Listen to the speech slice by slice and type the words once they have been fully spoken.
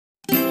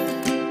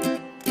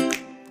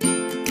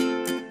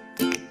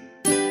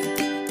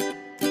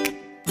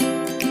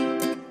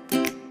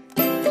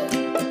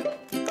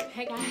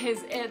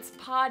guys, it's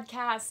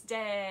podcast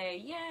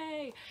day.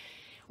 Yay!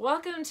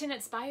 Welcome to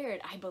Knitspired.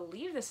 I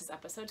believe this is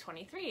episode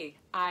 23.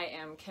 I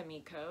am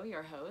Mikobeeko,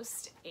 your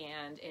host,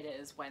 and it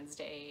is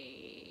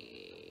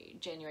Wednesday,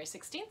 January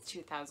 16th,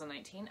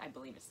 2019. I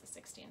believe it's the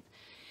 16th.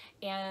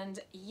 And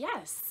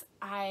yes,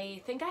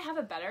 I think I have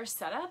a better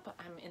setup.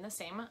 I'm in the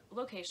same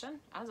location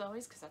as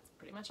always because that's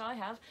pretty much all I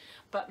have,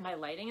 but my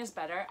lighting is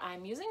better.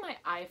 I'm using my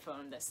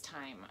iPhone this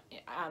time.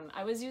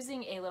 I was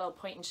using a little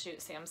point and shoot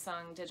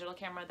Samsung digital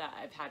camera that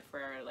I've had for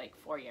like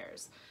 4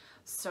 years.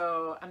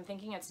 So I'm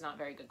thinking it's not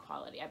very good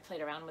quality. I played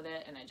around with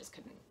it and I just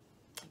couldn't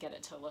get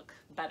it to look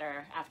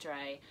better after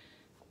I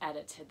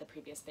edited the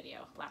previous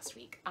video last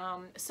week.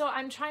 So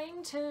I'm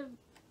trying to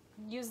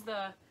use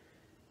the,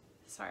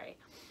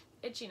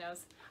 itchy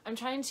nose. I'm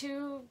trying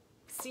to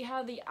see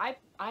how the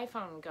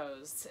iPhone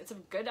goes. It's a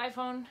good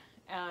iPhone.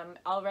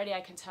 Already I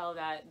can tell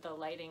that the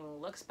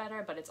lighting looks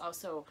better, but it's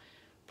also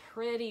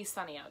pretty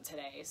sunny out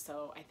today,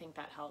 so I think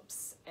that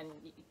helps. And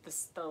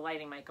the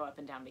lighting might go up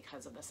and down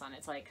because of the sun.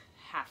 It's like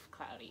half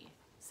cloudy,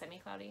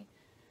 semi-cloudy,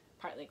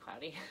 partly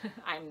cloudy.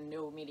 I'm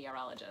no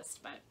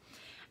meteorologist, but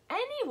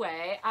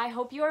anyway, I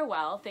hope you are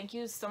well. Thank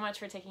you so much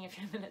for taking a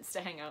few minutes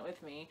to hang out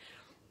with me.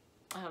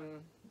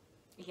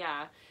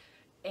 Yeah.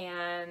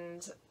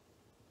 And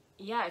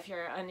yeah, if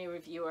you're a new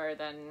viewer,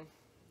 then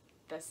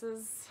this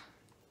is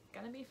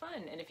gonna be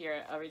fun. And if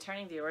you're a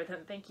returning viewer,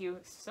 then thank you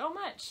so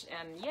much.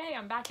 And yay,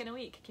 I'm back in a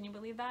week. Can you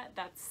believe that?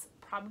 That's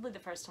probably the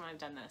first time I've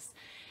done this.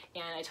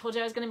 And I told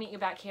you I was gonna meet you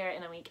back here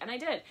in a week, and I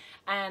did.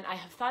 And I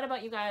have thought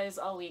about you guys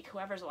all week.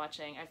 Whoever's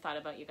watching, I've thought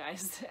about you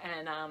guys.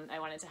 And I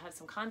wanted to have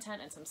some content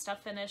and some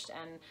stuff finished.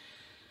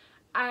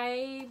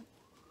 And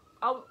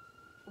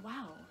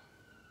wow.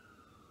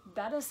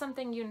 That is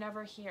something you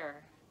never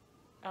hear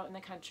out in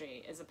the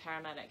country, is a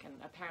paramedic, and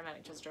a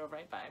paramedic just drove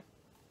right by.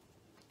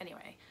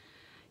 Anyway,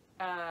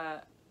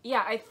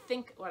 yeah, I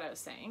think what I was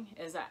saying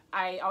is that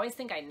I always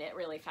think I knit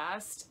really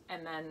fast,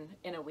 and then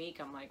in a week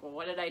I'm like, well,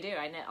 what did I do?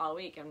 I knit all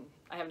week and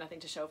I have nothing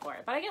to show for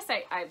it. But I guess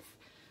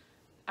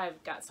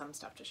I've got some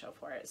stuff to show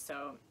for it.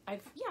 So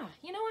yeah,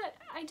 you know what?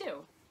 I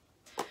do.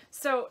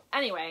 So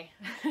anyway,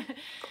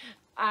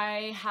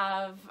 I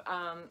have,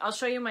 I'll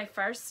show you my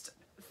first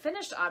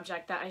finished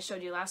object that I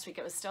showed you last week.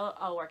 It was still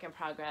a work in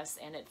progress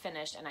and it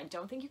finished, and I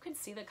don't think you could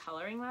see the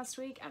coloring last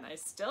week, and I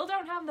still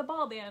don't have the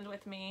ball band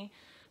with me,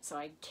 so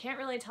I can't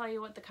really tell you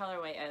what the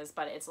colorway is,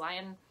 but it's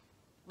Lion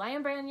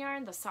Brand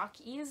yarn, the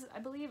Sock Ease, I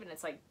believe, and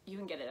it's like, you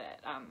can get it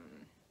at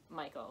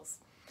Michael's.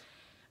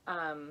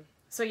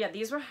 So yeah,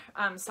 these were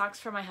socks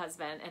for my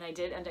husband, and I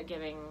did end up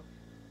giving,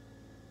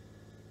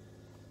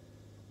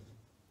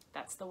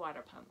 that's the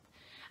water pump.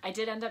 I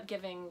did end up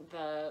giving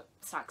the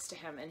socks to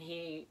him, and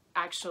he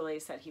actually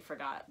said he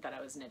forgot that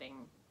I was knitting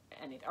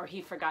anything, or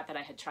he forgot that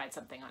I had tried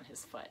something on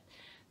his foot.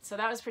 So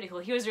that was pretty cool.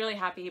 He was really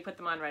happy. He put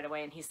them on right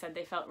away, and he said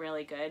they felt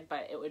really good,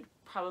 but it would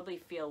probably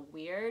feel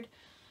weird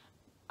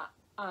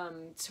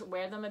to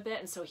wear them a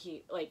bit, and so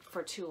he, like,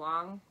 for too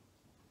long,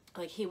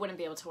 like, he wouldn't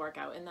be able to work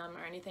out in them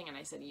or anything, and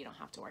I said, you don't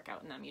have to work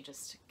out in them. You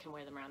just can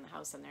wear them around the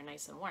house, and they're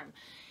nice and warm.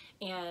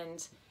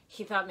 And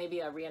he thought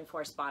maybe a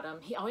reinforced bottom.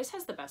 He always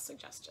has the best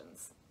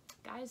suggestions.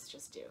 Guys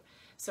just do.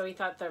 So he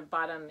thought the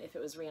bottom, if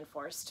it was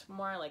reinforced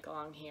more, like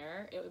along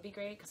here, it would be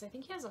great, because I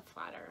think he has a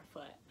flatter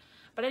foot.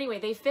 But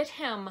anyway, they fit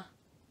him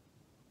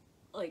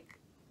like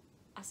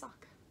a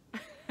sock.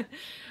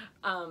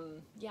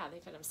 Yeah, they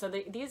fit him. So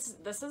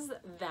this is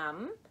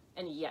them,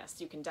 and yes,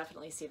 you can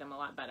definitely see them a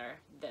lot better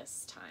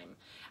this time.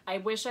 I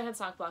wish I had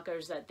sock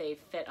blockers that they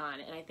fit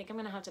on, and I think I'm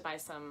gonna have to buy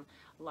some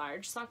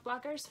large sock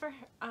blockers for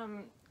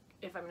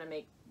if I'm gonna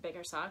make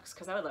bigger socks,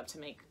 because I would love to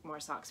make more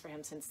socks for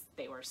him since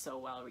they were so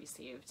well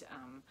received.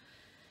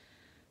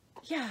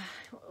 Yeah,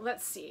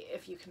 let's see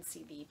if you can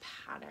see the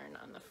pattern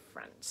on the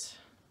front.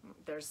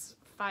 There's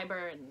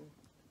fiber and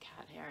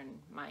cat hair and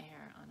my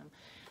hair on them.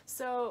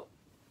 So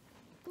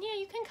yeah,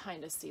 you can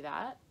kind of see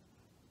that.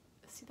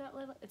 See that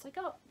little, it's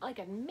like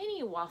a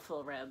mini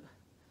waffle rib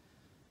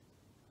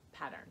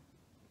pattern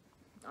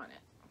on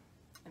it.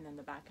 And then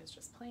the back is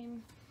just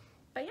plain.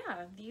 But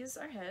yeah, these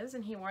are his,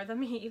 and he wore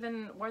them. He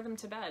even wore them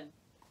to bed.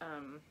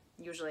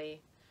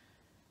 Usually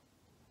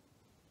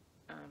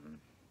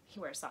he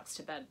wears socks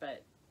to bed,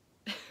 but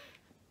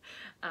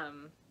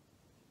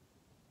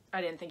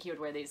I didn't think he would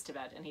wear these to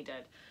bed, and he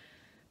did.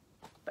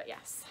 But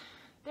yes,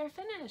 they're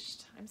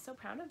finished. I'm so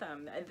proud of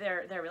them.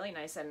 They're really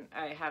nice, and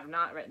I have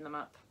not written them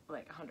up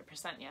like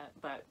 100% yet,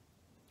 but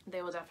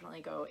they will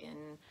definitely go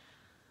in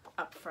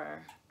up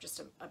for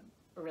just a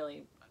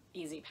really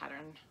easy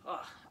pattern.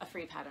 Ugh, a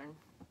free pattern.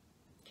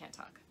 Can't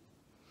talk.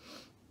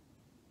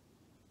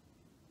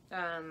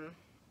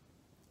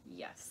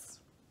 Yes.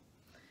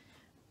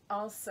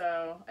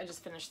 Also, I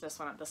just finished this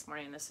one up this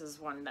morning. This is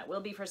one that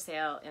will be for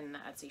sale in the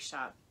Etsy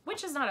shop,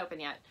 which is not open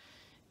yet.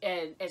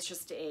 It's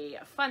just a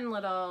fun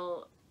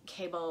little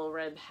cable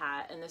rib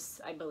hat, and this,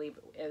 I believe,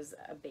 is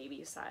a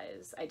baby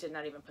size. I did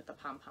not even put the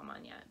pom-pom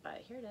on yet,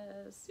 but here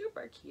it is.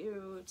 Super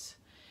cute.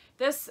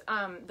 This,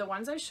 the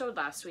ones I showed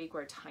last week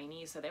were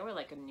tiny, so they were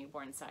like a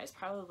newborn size,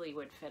 probably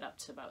would fit up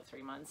to about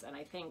 3 months, and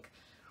I think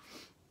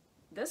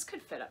this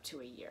could fit up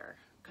to a year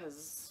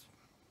because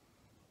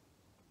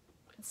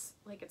it's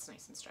like, it's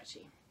nice and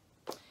stretchy.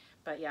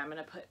 But yeah, I'm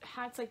gonna put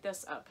hats like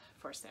this up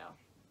for sale.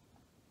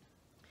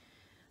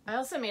 I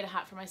also made a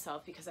hat for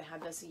myself because I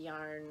had this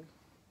yarn,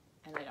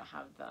 and I don't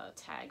have the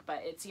tag,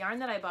 but it's yarn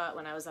that I bought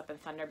when I was up in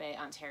Thunder Bay,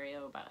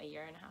 Ontario about a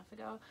year and a half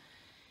ago.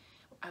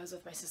 I was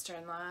with my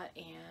sister-in-law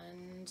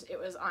and it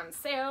was on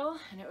sale,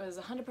 and it was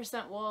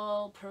 100%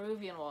 wool,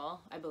 Peruvian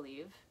wool, I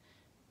believe.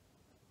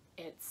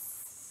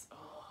 It's,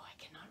 oh, I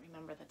cannot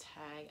remember the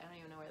tag. I don't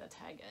even know where the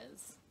tag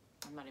is.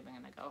 I'm not even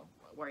gonna go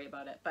worry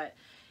about it, but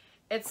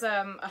it's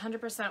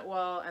 100%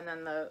 wool, and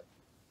then the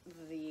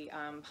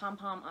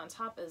pom-pom on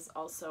top is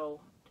also,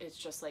 it's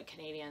just like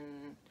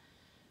Canadian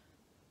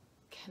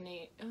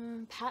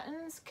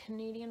patents,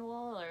 Canadian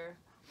wool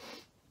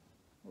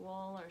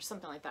or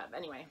something like that. But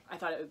anyway, I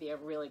thought it would be a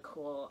really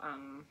cool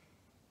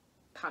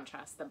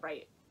contrast, the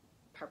bright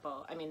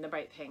purple, the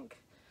bright pink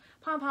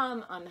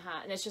pom-pom on the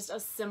hat, and it's just a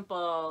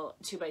simple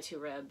 2x2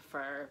 rib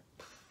for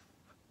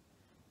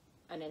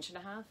 1.5 inches,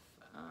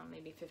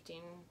 maybe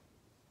 15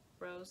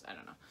 rows, I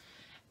don't know.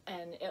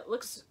 And it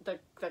looks,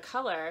 the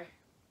color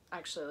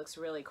actually looks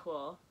really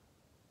cool.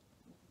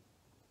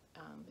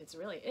 It's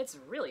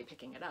really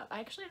picking it up.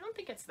 I don't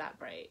think it's that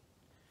bright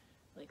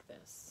like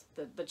this.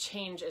 The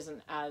change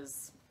isn't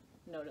as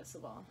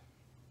noticeable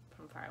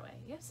from far away.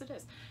 Yes, it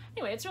is.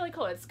 Anyway, it's really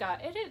cool. It's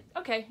got,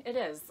 okay, it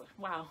is.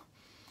 Wow.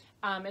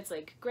 It's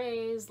like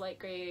grays, light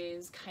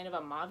grays, kind of a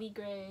mauvey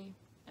gray,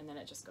 and then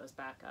it just goes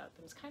back up,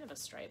 and it's kind of a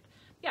stripe.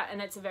 Yeah,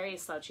 and it's a very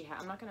slouchy hat.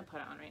 I'm not going to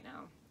put it on right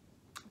now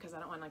because I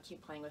don't want to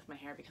keep playing with my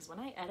hair, because when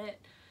I edit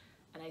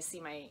and I see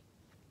me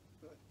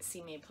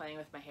playing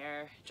with my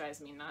hair, it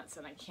drives me nuts,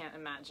 and I can't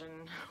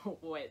imagine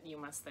what you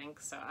must think,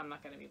 so I'm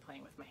not going to be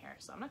playing with my hair,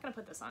 so I'm not going to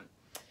put this on.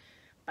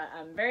 But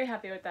I'm very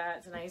happy with that.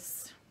 It's a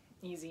nice,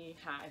 easy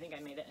hat. I think I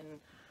made it in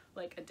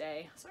like a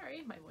day.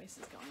 Sorry, my voice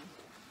is going,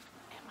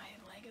 and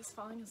my leg is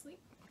falling asleep.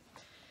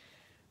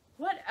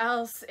 What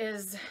else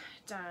is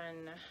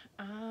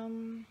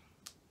done?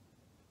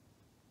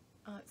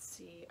 Let's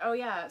see. Oh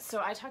yeah,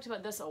 so I talked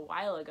about this a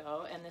while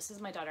ago, and this is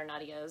my daughter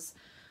Nadia's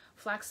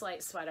flax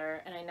light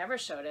sweater, and I never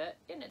showed it,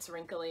 and it's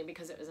wrinkly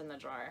because it was in the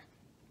drawer.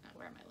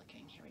 Where am I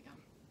looking? Here we go.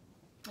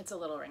 It's a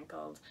little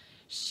wrinkled.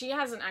 She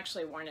hasn't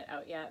actually worn it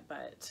out yet,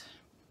 but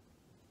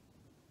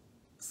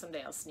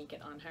someday I'll sneak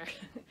it on her.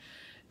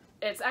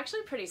 It's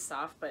actually pretty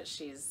soft, but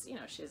she's,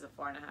 she's a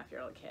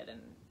 4.5-year-old kid,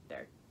 and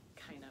they're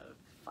kind of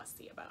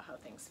fussy about how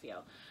things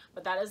feel.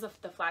 But that is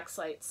the flax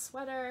light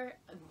sweater.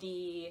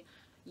 The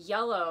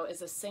yellow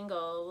is a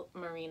single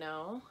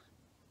merino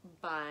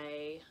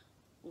by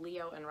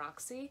Leo and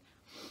Roxy,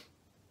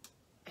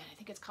 and I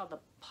think it's called the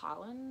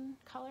Pollen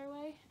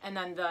colorway. And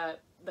then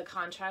the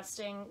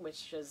contrasting,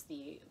 which is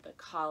the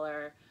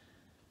collar,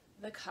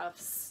 the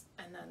cuffs,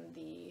 and then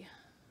the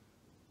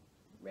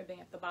ribbing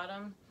at the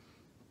bottom,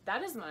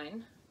 that is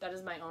mine. That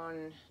is my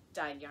own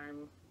dyed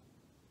yarn,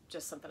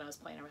 just something I was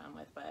playing around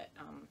with, but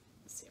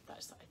let's see if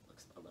that side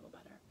looks a little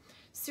better.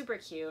 Super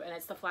cute, and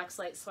it's the flax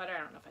light sweater.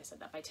 I don't know if I said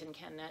that, by Tin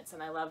Can Knits,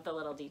 and I love the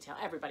little detail.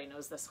 Everybody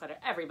knows this sweater.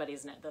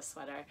 Everybody's knit this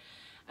sweater.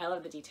 I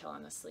love the detail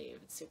on the sleeve.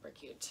 It's super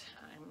cute.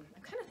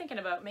 I'm kind of thinking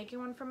about making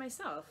one for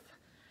myself.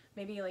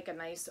 Maybe like a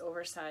nice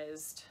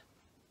oversized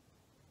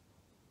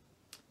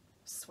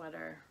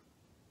sweater,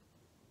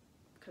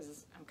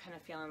 because I'm kind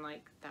of feeling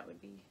like that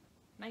would be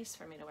nice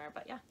for me to wear.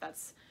 But yeah,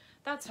 that's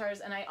hers.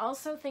 And I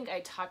also think I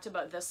talked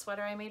about this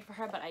sweater I made for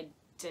her, but I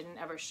didn't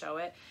ever show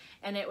it,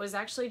 and it was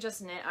actually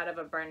just knit out of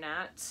a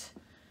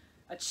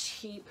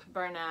cheap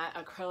Bernat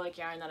acrylic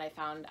yarn that I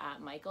found at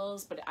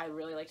Michael's, but I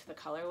really liked the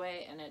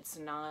colorway, and it's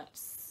not,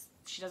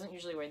 she doesn't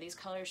usually wear these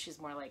colors.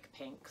 She's more like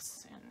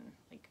pinks and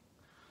like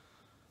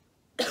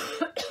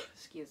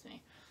excuse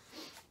me,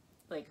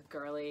 like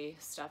girly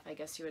stuff, I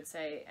guess you would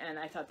say. And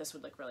I thought this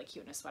would look really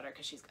cute in a sweater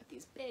because she's got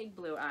these big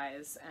blue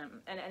eyes.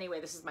 And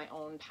anyway, this is my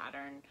own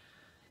pattern,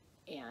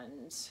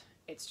 and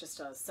it's just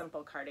a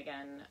simple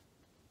cardigan,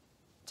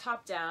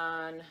 top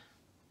down,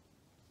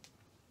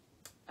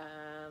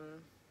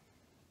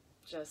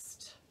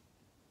 just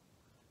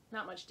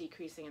not much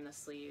decreasing in the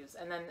sleeves.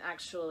 And then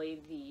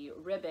actually the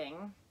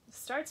ribbing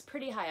starts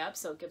pretty high up,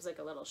 so it gives like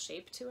a little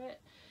shape to it.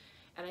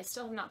 And I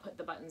still have not put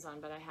the buttons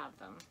on, but I have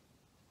them.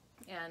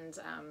 And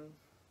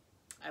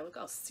I look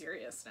all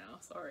serious now,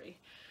 sorry.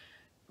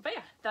 But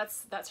yeah,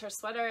 that's her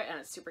sweater, and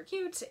it's super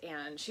cute,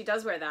 and she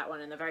does wear that one.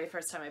 And the very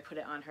first time I put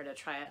it on her to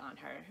try it on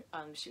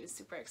her, she was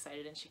super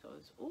excited, and she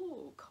goes,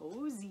 "Ooh,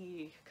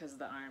 cozy," because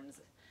the arms.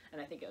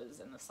 And I think it was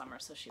in the summer,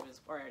 so she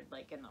was worried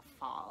like in the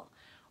fall,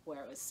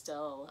 where it was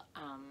still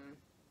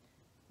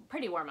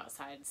pretty warm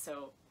outside.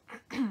 So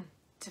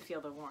to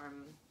feel the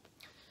warm,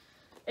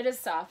 it is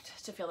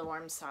soft, to feel the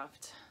warm,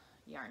 soft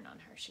yarn on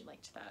her. She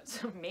liked that.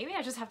 So maybe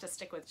I just have to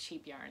stick with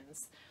cheap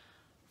yarns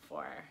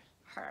for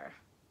her,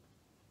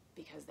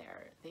 because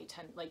they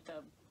tend, like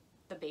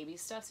the baby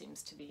stuff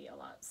seems to be a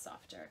lot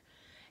softer,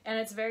 and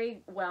it's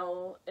very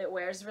well, it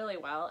wears really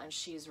well, and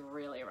she's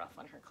really rough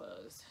on her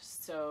clothes.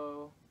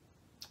 So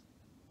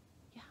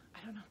yeah,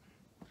 I don't know.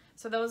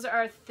 So those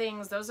are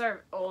things, those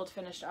are old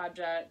finished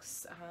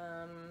objects.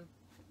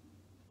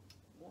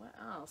 What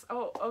else?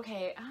 Oh,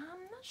 okay.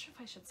 I'm not sure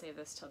if I should save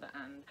this till the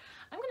end.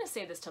 I'm going to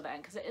save this till the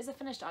end because it is a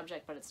finished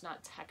object, but it's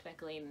not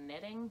technically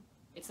knitting.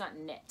 It's not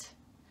knit.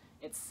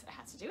 It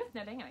has to do with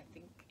knitting, and I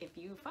think if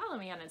you follow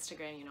me on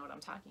Instagram, you know what I'm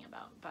talking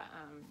about. But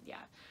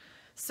yeah.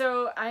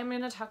 So I'm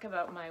going to talk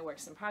about my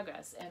works in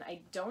progress, and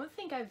I don't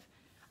think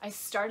I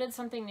started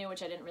something new,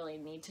 which I didn't really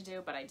need to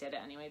do, but I did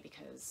it anyway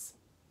because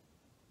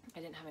I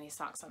didn't have any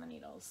socks on the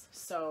needles.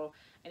 So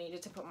I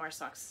needed to put more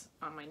socks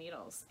on my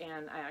needles,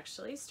 and I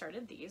actually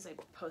started these. I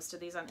posted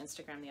these on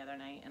Instagram the other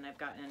night, and I've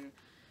gotten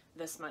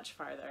this much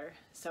farther.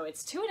 So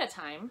it's 2 at a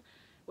time,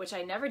 which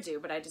I never do,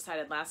 but I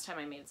decided last time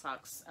I made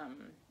socks,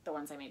 the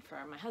ones I made for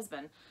my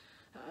husband,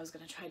 I was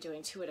going to try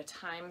doing 2 at a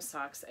time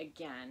socks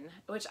again,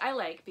 which I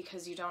like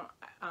because you don't,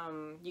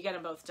 you get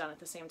them both done at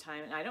the same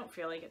time, and I don't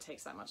feel like it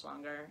takes that much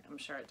longer. I'm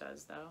sure it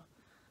does, though.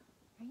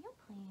 Are you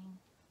playing?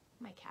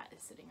 My cat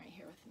is sitting right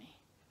here with me.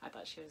 I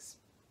thought she was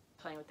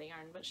playing with the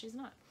yarn, but she's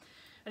not.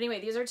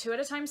 Anyway, these are 2 at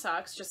a time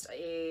socks, just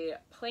a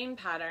plain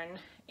pattern,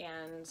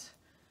 and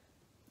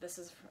this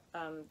is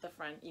the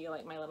front. You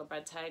like my little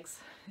bread tags?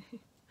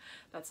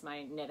 That's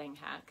my knitting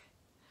hack.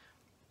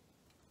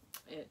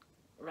 It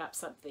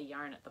wraps up the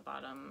yarn at the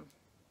bottom,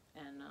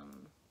 and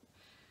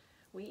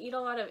we eat a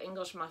lot of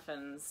English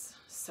muffins,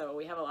 so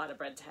we have a lot of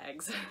bread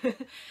tags.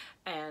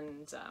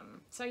 And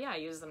so yeah, I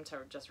use them to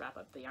just wrap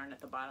up the yarn at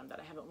the bottom that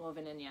I haven't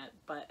woven in yet.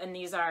 And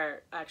these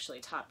are actually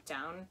top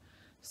down,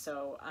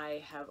 so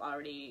I have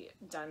already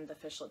done the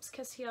fish lips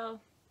kiss heel,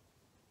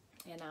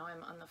 and now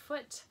I'm on the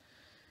foot.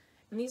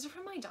 And these are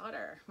from my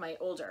daughter, my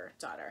older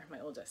daughter, my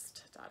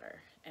oldest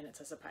daughter, and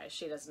it's a surprise.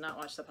 She does not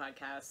watch the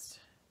podcast.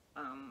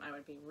 I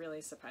would be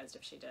really surprised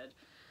if she did,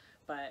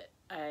 but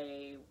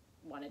I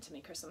wanted to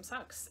make her some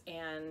socks,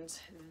 and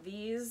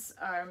these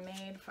are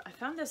made I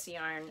found this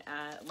yarn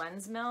at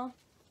Lens Mill,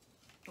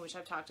 which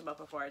I've talked about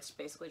before. It's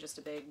basically just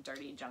a big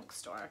dirty junk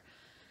store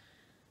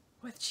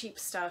with cheap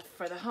stuff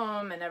for the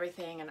home and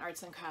everything, and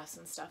arts and crafts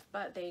and stuff,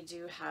 but they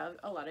do have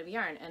a lot of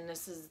yarn. And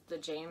this is the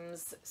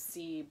James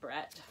C.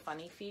 Brett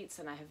Funny Feets,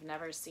 and I have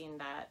never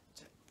seen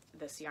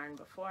this yarn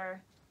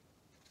before.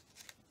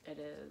 It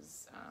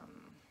is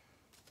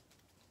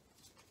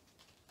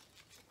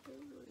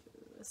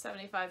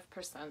 75%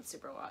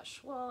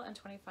 superwash wool and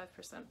 25%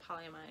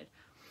 polyamide.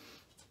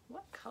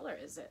 What color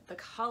is it? The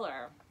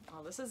color,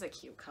 oh, this is a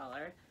cute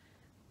color,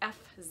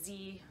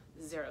 FZ03.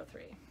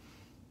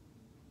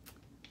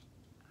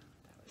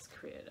 That was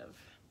creative.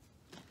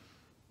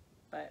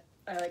 But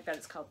I like that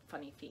it's called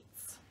Funny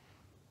Feets.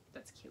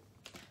 That's cute.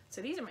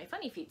 So these are my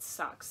Funny Feet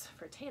socks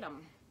for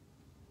Tatum.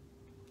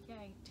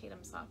 Yay,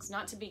 Tatum socks.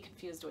 Not to be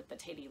confused with the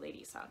Tatey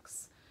Lady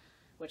socks,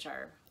 which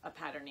are a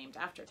pattern named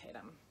after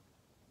Tatum.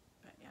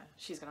 But yeah,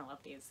 she's gonna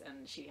love these,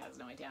 and she has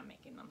no idea I'm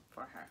making them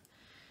for her.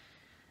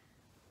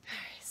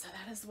 Alright, so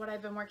that is what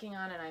I've been working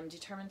on, and I'm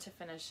determined to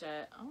finish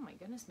it. Oh my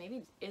goodness,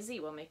 maybe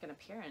Izzy will make an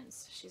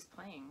appearance. She's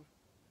playing.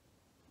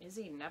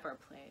 Izzy never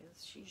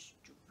plays. She's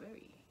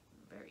very,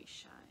 very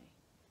shy.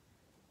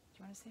 Do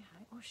you want to say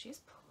hi? Oh,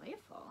 she's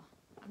playful.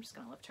 I'm just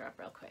gonna lift her up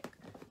real quick.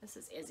 This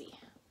is Izzy,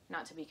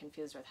 not to be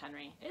confused with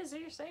Henry.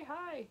 Izzy, say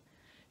hi.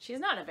 She's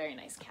not a very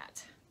nice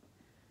cat,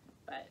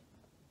 but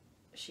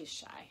she's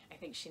shy. I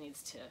think she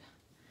needs to,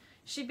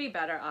 she'd be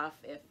better off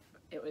if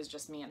it was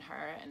just me and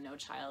her and no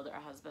child or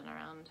husband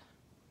around,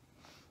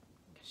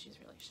 because she's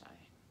really shy.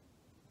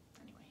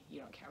 Anyway, you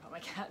don't care about my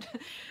cat.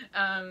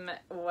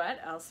 What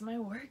else am I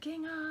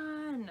working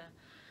on?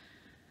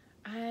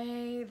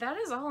 That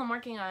is all I'm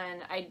working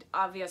on. I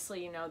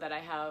obviously, you know that I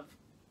have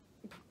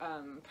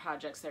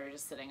projects that are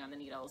just sitting on the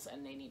needles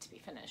and they need to be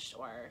finished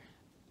or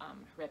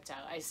ripped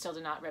out. I still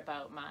did not rip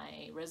out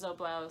my Rizzo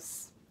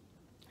blouse.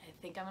 I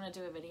think I'm going to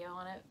do a video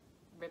on it,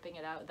 ripping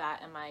it out,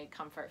 that and my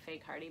Comfort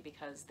Fake Hardy,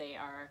 because they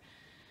are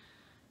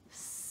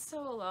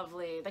so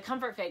lovely. The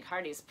Comfort Fake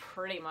Hardy is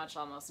pretty much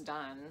almost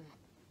done,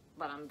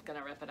 but I'm going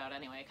to rip it out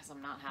anyway because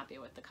I'm not happy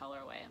with the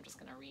colorway. I'm just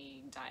going to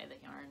re-dye the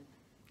yarn.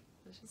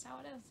 It's just how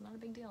it is. It's not a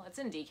big deal. It's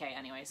in DK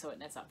anyway, so it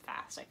knits up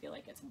fast. I feel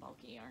like it's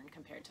bulky yarn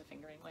compared to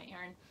fingering weight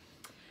yarn.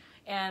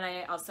 And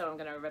I also am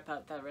going to rip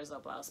out the Rizzo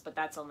blouse, but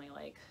that's only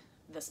like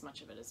this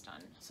much of it is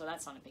done, so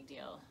that's not a big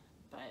deal.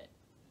 But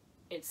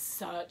it's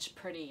such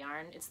pretty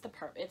yarn. It's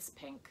it's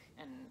pink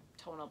and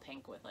tonal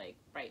pink with like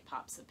bright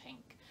pops of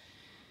pink,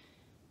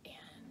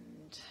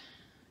 and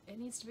it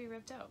needs to be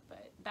ripped out.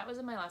 But that was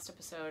in my last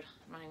episode.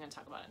 I'm not even gonna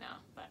talk about it now,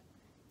 but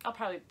I'll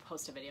probably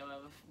post a video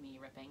of me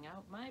ripping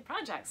out my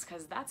projects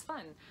because that's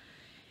fun.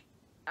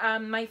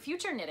 My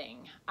future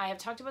knitting, I have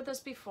talked about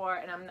this before,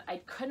 and I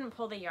couldn't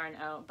pull the yarn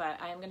out,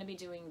 but I am going to be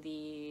doing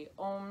the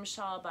Om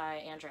shawl by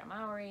Andrea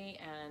Mowry,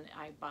 and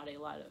I bought a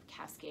lot of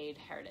Cascade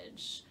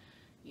Heritage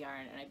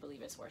yarn, and I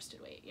believe it's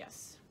worsted weight,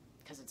 yes,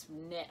 because it's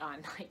knit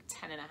on like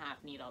 10.5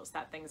 needles.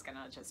 That thing's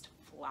gonna just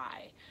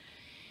fly.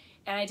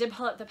 And I did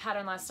pull up the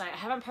pattern last night. I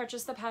haven't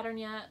purchased the pattern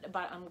yet,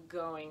 but I'm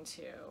going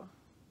to.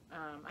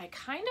 I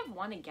kind of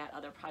want to get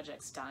other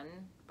projects done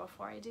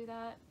before I do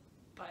that,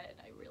 but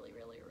I really,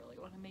 really, really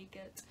want to make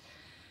it.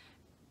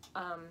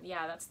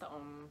 Yeah, that's the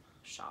Om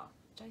shawl.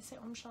 Did I say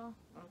Om shawl?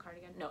 Om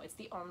cardigan? No, it's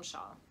the Om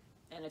shawl.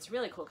 And it's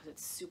really cool because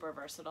it's super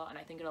versatile, and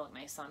I think it'll look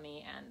nice on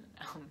me, and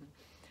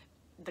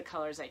the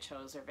colors I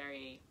chose are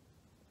very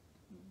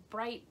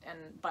bright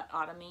but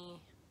autumny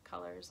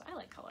colors. I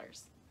like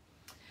colors.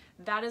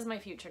 That is my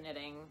future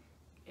knitting.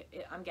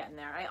 I'm getting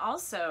there.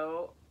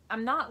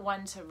 I'm not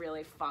one to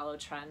really follow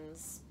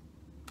trends.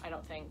 I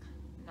don't think,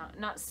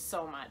 not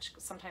so much.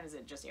 Sometimes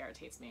it just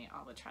irritates me,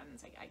 all the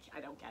trends. I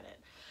don't get it.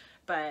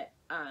 But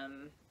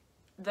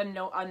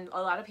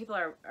a lot of people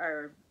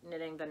are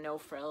knitting the no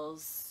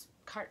frills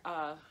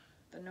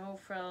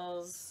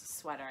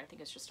sweater. I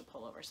think it's just a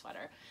pullover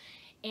sweater.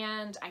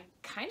 And I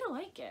kind of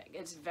like it.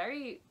 It's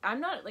I'm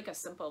not like a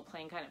simple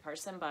plain kind of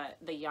person, but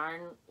the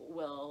yarn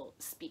will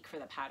speak for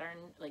the pattern.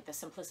 Like the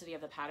simplicity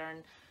of the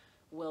pattern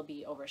will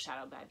be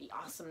overshadowed by the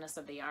awesomeness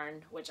of the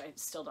yarn, which I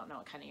still don't know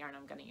what kind of yarn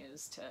I'm going to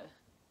use to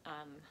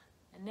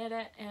knit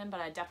it in, but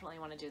I definitely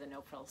want to do the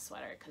no frill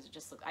sweater because it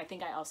just looks, I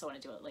think I also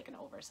want to do it like an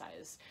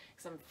oversized,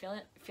 because I'm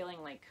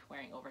feeling like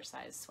wearing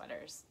oversized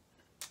sweaters.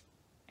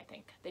 I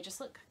think they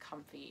just look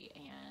comfy,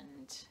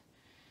 and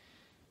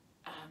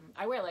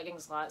I wear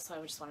leggings a lot, so I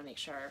would just want to make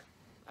sure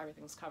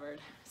everything's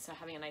covered. So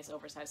having a nice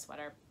oversized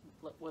sweater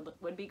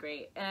would be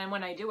great. And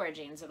when I do wear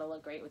jeans, it'll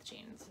look great with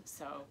jeans.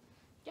 So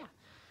yeah,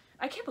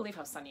 I can't believe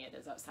how sunny it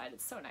is outside.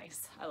 It's so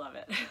nice. I love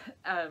it.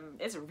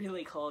 It's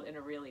really cold and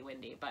really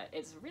windy, but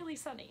it's really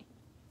sunny.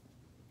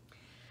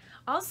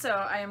 Also,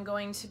 I am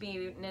going to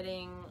be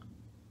knitting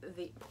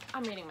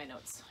I'm reading my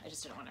notes. I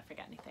just didn't want to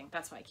forget anything.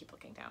 That's why I keep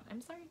looking down.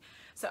 I'm sorry.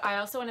 So I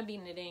also want to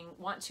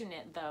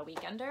knit The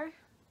Weekender.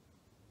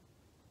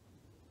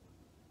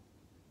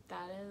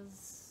 That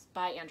is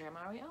by Andrea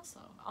Maury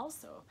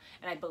also.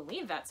 And I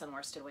believe that's in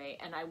worsted weight.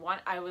 And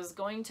I was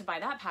going to buy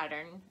that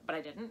pattern, but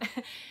I didn't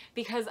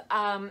because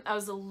I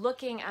was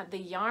looking at the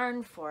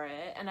yarn for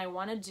it, and I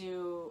want to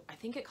do, I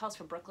think it calls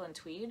for Brooklyn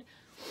tweed,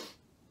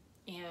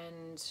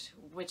 and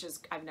which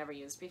is I've never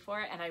used before,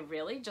 and I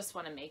really just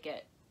want to make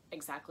it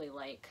exactly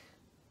like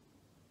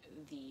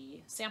the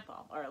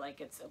sample, or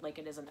like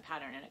it is in the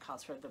pattern, and it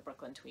calls for the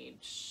Brooklyn tweed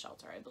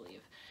shelter, I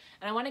believe.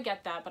 And I want to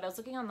get that, but I was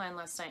looking online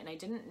last night and I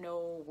didn't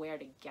know where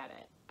to get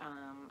it.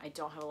 I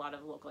don't have a lot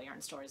of local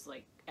yarn stores,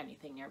 like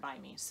anything nearby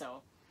me,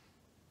 so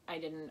I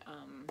didn't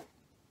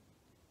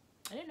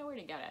know where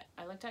to get it.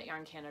 I looked at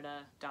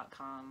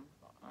yarncanada.com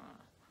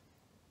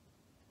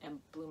and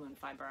Blue Moon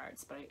Fiber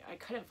Arts, but I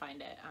couldn't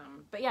find it.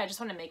 But yeah, I just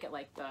want to make it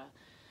like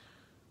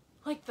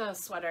the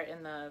sweater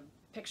in the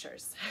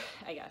pictures,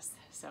 I guess.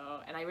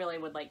 So, and I really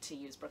would like to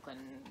use Brooklyn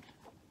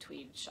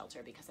tweed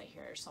shelter because I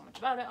hear so much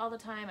about it all the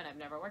time, and I've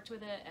never worked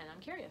with it, and I'm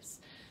curious.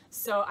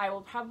 So I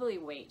will probably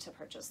wait to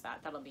purchase that.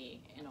 That'll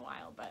be in a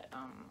while, but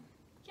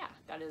yeah,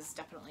 that is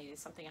definitely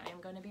something I am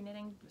going to be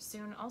knitting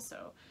soon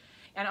also.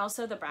 And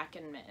also the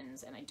Bracken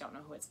mittens, and I don't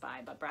know who it's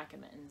by, but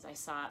Bracken mittens, I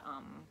saw,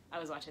 I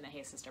was watching the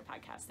Hey Sister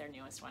podcast, their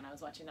newest one. I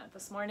was watching that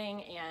this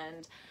morning,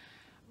 and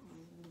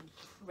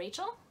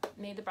Rachel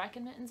made the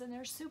Bracken mittens, and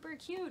they're super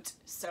cute.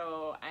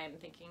 So I'm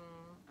thinking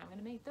I'm going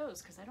to make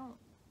those, because I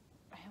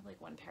have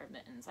like one pair of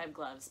mittens. I have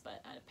gloves,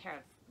 but a pair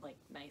of like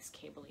nice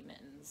cabley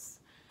mittens.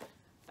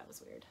 That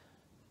was weird.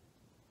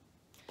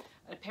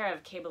 A pair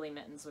of cabley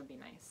mittens would be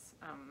nice.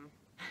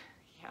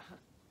 Yeah.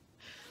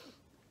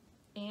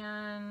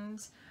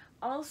 And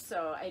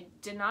also, I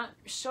did not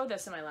show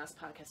this in my last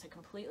podcast. I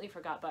completely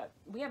forgot, but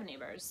we have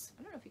neighbors.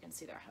 I don't know if you can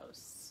see their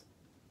house.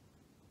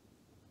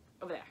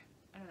 Over there.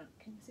 I don't know.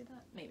 Can you see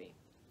that? Maybe.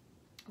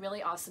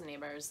 Really awesome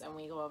neighbors, and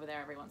we go over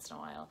there every once in a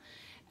while.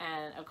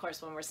 And of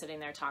course, when we're sitting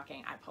there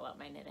talking, I pull out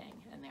my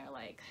knitting, and they're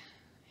like,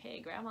 "Hey,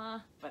 Grandma,"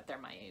 but they're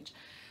my age.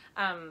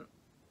 No,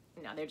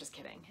 they're just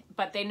kidding.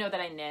 But they know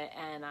that I knit,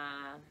 and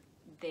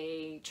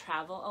they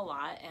travel a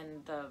lot.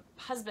 And the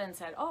husband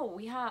said, "Oh,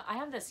 I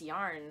have this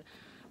yarn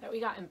that we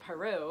got in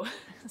Peru.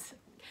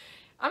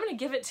 I'm gonna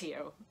give it to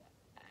you."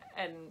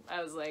 And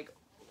I was like,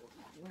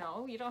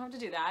 "No, you don't have to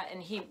do that."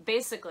 And he's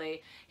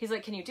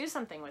like, "Can you do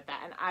something with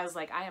that?" And I was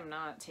like, "I am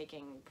not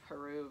taking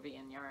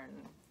Peruvian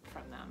yarn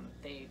from them.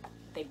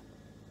 That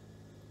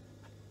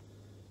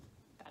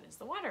is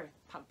the water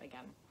pump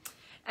again."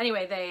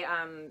 Anyway, they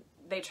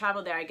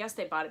traveled there. I guess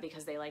they bought it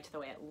because they liked the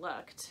way it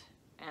looked,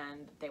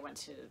 and they went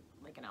to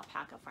like an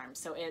alpaca farm.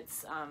 So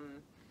it's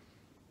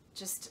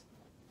just,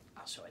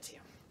 I'll show it to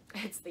you.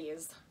 It's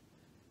these.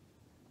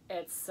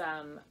 It's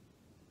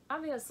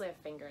obviously a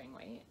fingering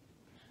weight,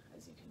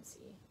 as you can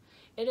see.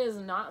 It is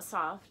not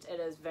soft. It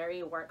is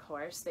very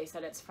workhorse. They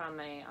said it's from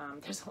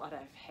there's a lot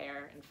of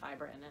hair and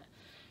fiber in it.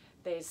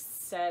 They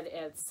said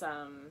it's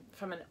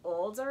from an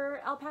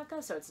older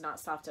alpaca, so it's not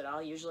soft at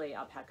all. Usually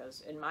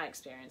alpacas, in my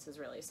experience, is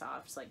really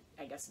soft. It's like,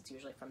 I guess it's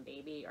usually from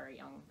baby or a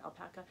young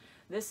alpaca.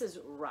 This is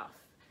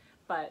rough,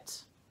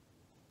 but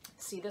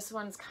see, this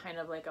one's kind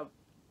of like a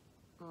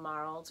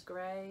marled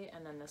gray,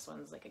 and then this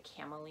one's like a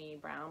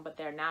camely brown, but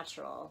they're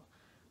natural.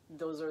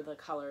 Those are the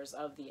colors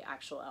of the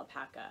actual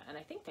alpaca, and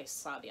I think they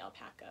saw the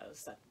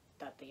alpacas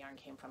that the yarn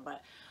came from.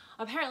 But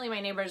apparently my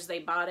neighbors, they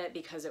bought it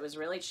because it was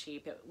really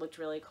cheap. It looked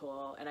really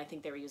cool. And I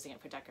think they were using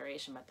it for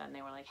decoration, but then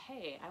they were like,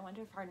 hey, I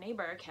wonder if our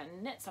neighbor can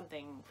knit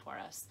something for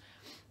us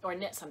or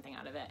knit something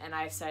out of it. And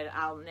I said,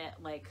 I'll knit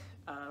like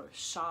a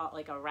shawl,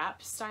 like a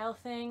wrap style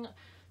thing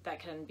that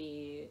can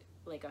be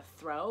like a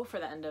throw for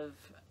the end of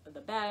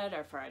the bed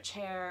or for a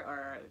chair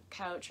or a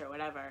couch or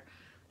whatever.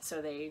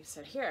 So they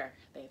said, here,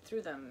 they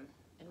threw them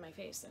in my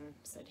face and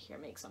said, here,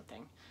 make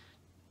something.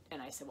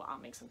 And I said, well, I'll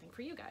make something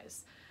for you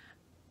guys.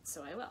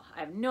 So I will.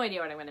 I have no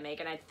idea what I'm going to make,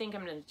 and I think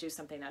I'm going to do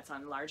something that's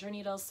on larger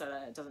needles so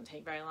that it doesn't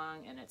take very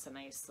long, and it's a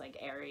nice, like,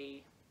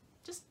 airy,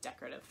 just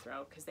decorative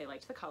throw, because they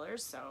liked the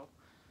colors, so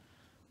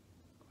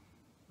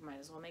might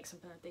as well make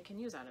something that they can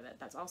use out of it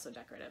that's also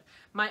decorative.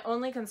 My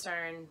only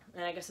concern,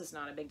 and I guess it's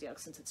not a big deal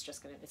since it's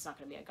not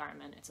going to be a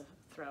garment, it's a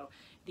throw.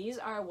 These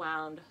are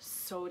wound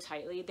so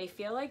tightly. They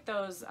feel like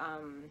those,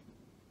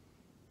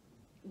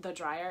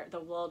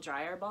 the wool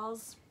dryer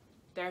balls.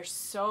 They're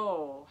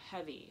so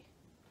heavy.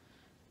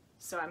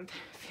 So I'm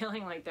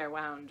feeling like they're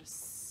wound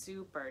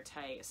super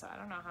tight. So I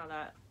don't know how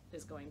that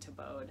is going to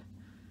bode.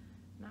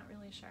 Not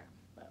really sure,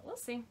 but we'll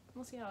see.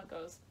 We'll see how it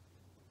goes.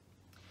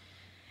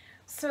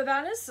 So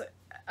that is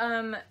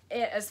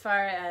it as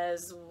far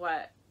as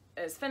what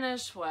is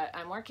finished, what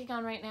I'm working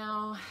on right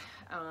now,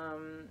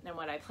 and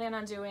what I plan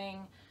on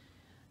doing.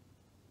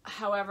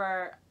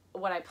 However,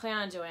 what I plan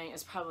on doing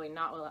is probably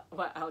not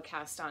what I'll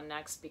cast on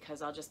next,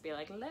 because I'll just be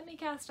like, let me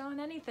cast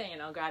on anything,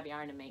 and I'll grab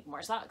yarn and make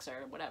more socks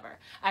or whatever.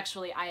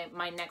 Actually,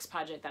 my next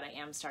project that I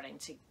am starting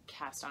to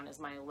cast on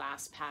is my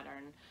last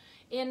pattern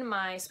in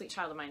my Sweet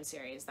Child of Mine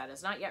series that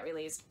is not yet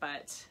released,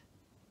 but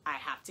I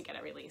have to get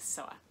it released.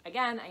 So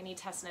again, I need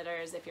test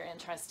knitters. If you're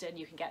interested,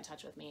 you can get in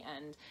touch with me,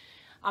 and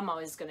I'm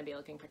always going to be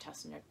looking for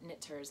test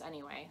knitters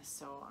anyway.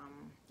 So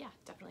yeah,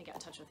 definitely get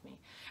in touch with me.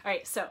 All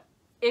right, so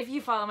if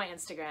you follow my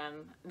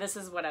Instagram, this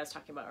is what I was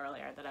talking about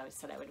earlier that I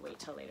said I would wait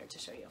till later to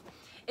show you.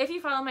 If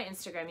you follow my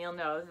Instagram, you'll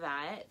know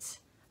that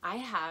I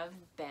have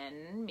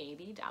been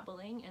maybe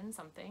dabbling in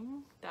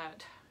something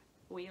that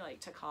we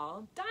like to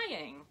call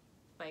dyeing,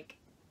 like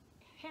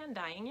hand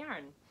dyeing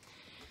yarn.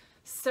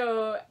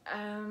 So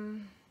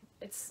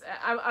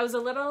I was a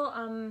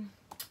little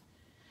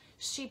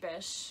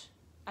sheepish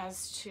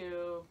as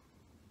to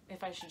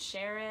if I should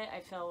share it.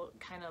 I feel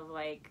kind of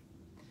like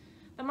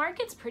the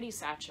market's pretty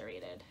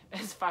saturated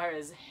as far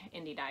as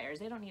indie dyers.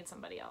 They don't need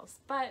somebody else.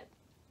 But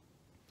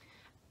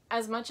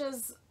as much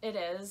as it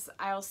is,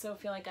 I also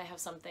feel like I have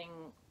something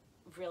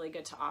really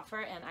good to offer,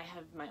 and I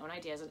have my own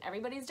ideas, and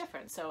everybody's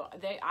different. So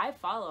I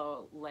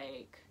follow,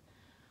 like,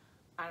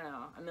 I don't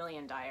know, a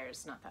million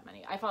dyers, not that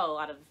many. I follow a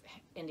lot of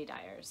indie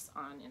dyers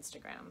on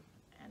Instagram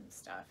and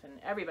stuff, and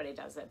everybody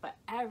does it, but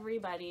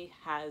everybody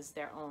has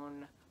their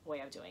own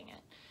way of doing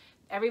it.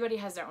 Everybody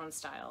has their own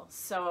style.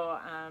 So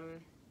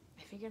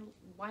I figured,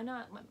 why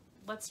not?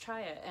 Let's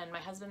try it. And my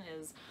husband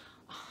is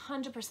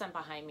 100%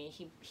 behind me.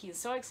 He's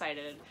so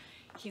excited.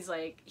 He's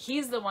like,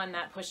 he's the one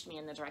that pushed me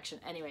in the direction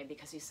anyway,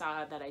 because he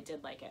saw that I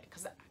did like it.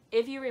 Because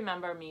if you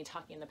remember me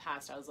talking in the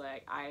past, I was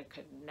like, I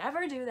could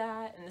never do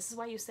that. And this is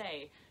why you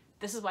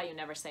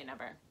never say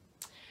never.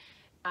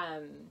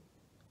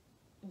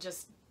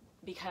 Just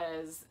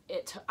because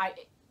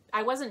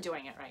I wasn't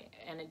doing it right,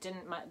 and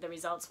the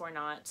results were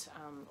not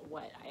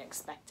what I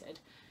expected.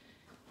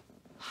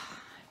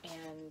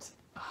 And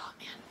oh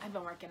man, I've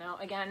been working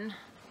out again.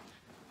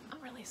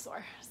 I'm really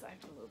sore, so I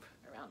have to move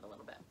around a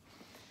little bit.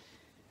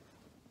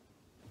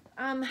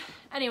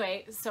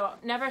 Anyway, so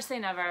never say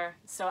never.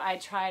 So I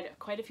tried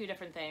quite a few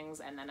different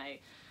things, and then I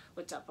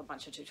looked up a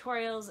bunch of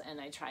tutorials,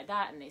 and I tried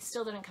that, and they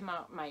still didn't come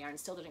out, my yarn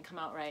still didn't come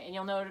out right. And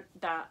you'll know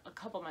that a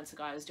couple months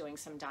ago I was doing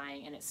some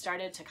dyeing, and it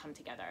started to come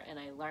together, and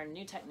I learned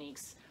new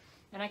techniques,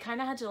 and I kind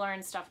of had to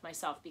learn stuff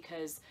myself,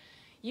 because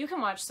you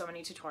can watch so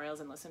many tutorials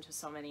and listen to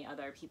so many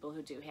other people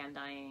who do hand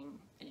dyeing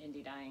and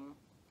indie dyeing,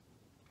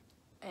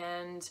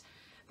 and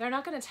they're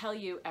not going to tell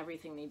you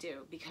everything they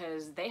do,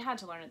 because they had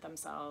to learn it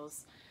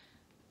themselves.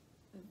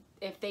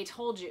 If they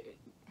told you,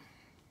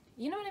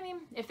 you know what I mean?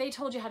 If they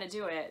told you how to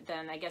do it,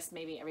 then I guess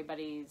maybe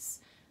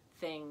everybody's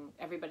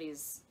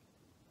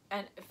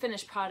and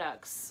finished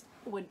products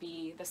would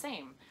be the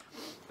same.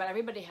 But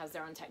everybody has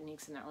their own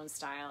techniques and their own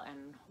style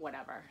and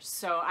whatever.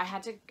 So I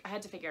had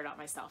to figure it out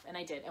myself, and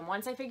I did. And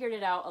once I figured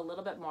it out a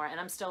little bit more, and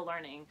I'm still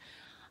learning,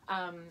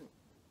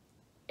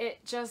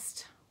 it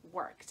just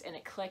worked, and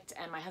it clicked,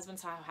 and my husband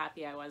saw how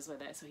happy I was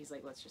with it, so he's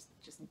like, let's just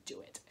do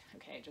it.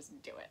 Okay, just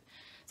do it.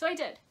 So I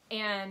did.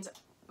 And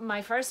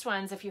my first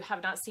ones, if you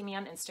have not seen me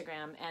on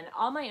Instagram, and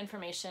all my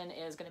information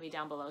is going to be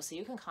down below, so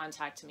you can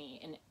contact me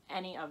in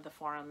any of the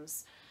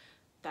forums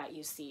that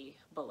you see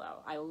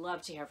below. I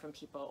love to hear from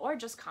people, or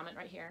just comment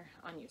right here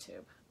on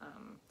YouTube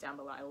down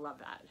below. I love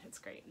that. It's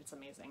great. It's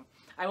amazing.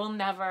 I will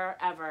never,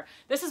 ever,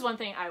 this is one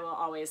thing I will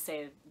always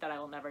say that I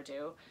will never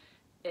do,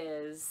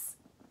 is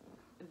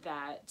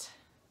that,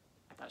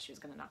 I thought she was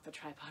going to knock the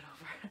tripod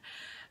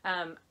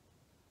over.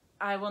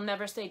 I will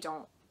never say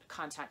don't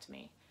contact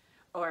me,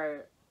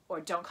 or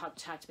don't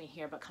contact me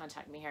here, but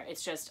contact me here.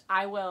 It's just,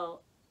 I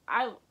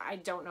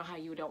don't know how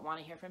you don't want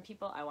to hear from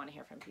people. I want to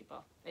hear from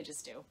people. I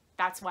just do.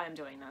 that's why I'm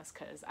doing this,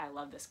 because I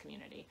love this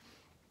community.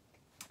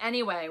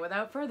 Anyway,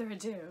 without further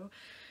ado,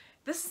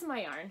 this is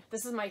my yarn.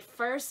 This is my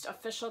first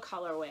official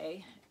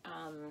colorway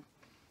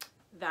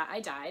that I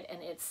dyed,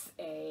 and it's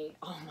a,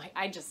 oh my,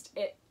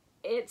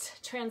 it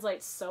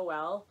translates so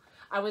well.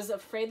 I was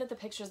afraid that the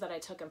pictures that I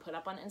took and put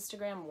up on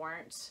Instagram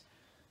weren't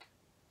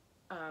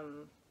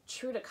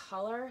true to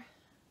color,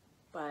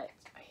 but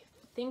I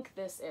think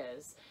this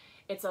is.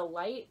 It's a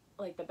light,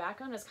 like the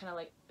background is kind of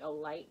like a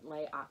light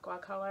aqua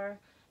color,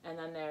 and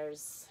then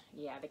there's,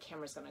 yeah, the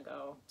camera's gonna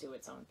go do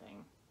its own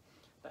thing,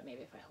 but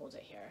maybe if I hold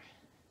it here.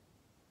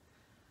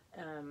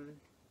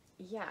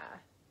 Yeah,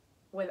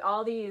 with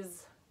all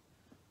these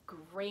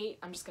great,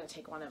 I'm just gonna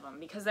take one of them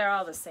because they're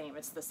all the same.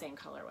 It's the same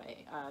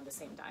colorway, the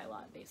same dye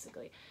lot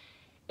basically.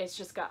 It's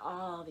just got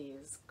all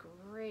these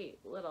great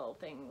little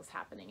things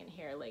happening in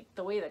here, like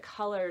the way the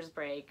colors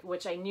break,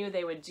 which I knew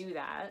they would do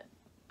that.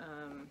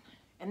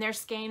 And they're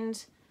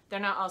skeined. They're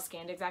not all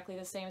skeined exactly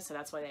the same, so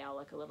that's why they all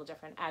look a little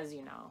different, as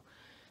you know.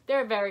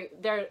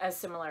 They're as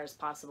similar as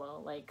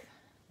possible. Like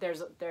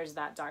there's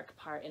that dark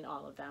part in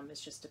all of them.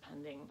 It's just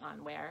depending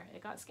on where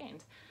it got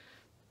skeined.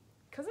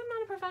 Because I'm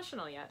not a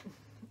professional yet.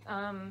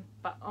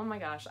 But oh my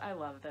gosh, I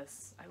love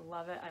this. I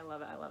love it, I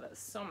love it, I love it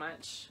so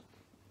much.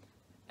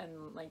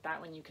 And like that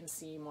one you can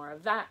see more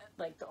of that,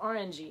 like the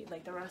orangey,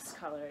 like the rust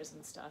colors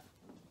and stuff.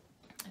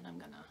 And I'm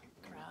gonna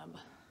grab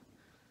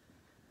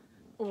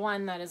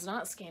one that is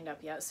not skeined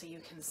up yet so you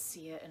can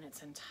see it in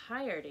its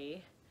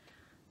entirety.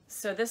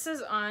 So this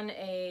is on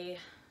a,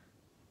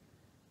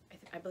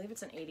 I believe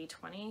it's an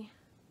 80/20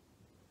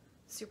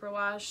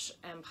 superwash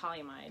and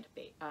polyamide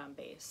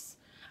base.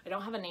 I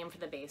don't have a name for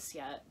the base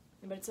yet,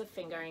 but it's a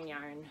fingering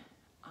yarn.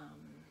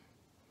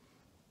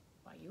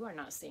 Wow, you are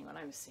not seeing what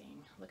I'm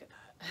seeing. Look at that.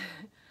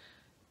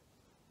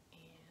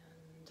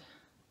 And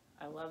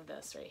I love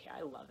this right here.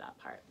 I love that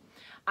part.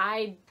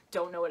 I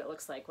don't know what it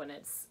looks like when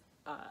it's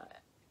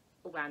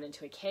wound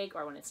into a cake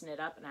or when it's knit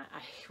up, and I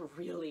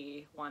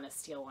really want to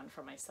steal one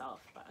for myself,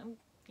 but I'm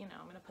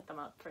gonna put them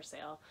up for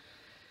sale.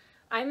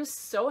 I'm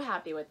so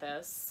happy with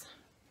this.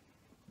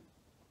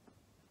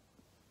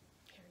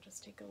 Here,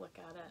 just take a look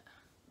at it.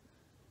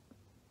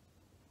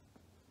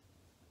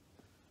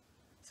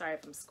 Sorry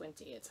if I'm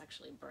squinty, it's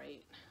actually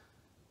brighter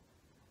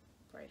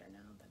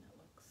now than it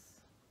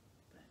looks.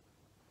 But,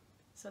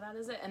 so that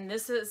is it, and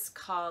this is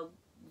called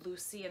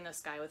Lucy in the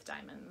Sky with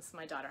Diamonds.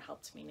 My daughter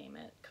helped me name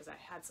it because I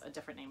had a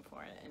different name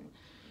for it, and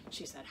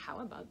she said, how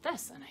about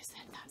this? And I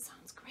said, that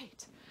sounds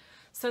great.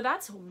 So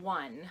that's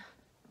one.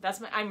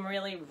 I'm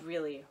really,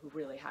 really,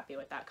 really happy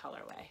with that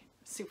colorway.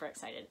 Super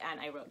excited.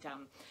 And I wrote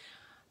down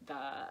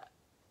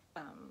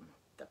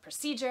the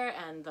procedure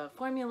and the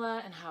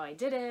formula and how I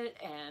did it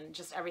and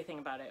just everything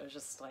about it. It was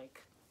just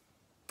like,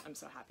 I'm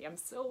so happy. I'm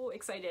so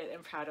excited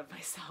and proud of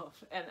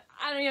myself. And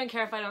I don't even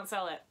care if I don't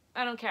sell it.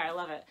 I don't care. I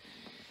love it.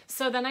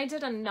 So then I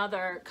did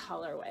another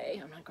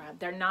colorway. I'm gonna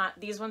grab,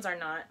 these ones are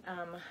not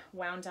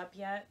wound up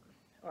yet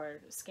or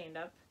skeined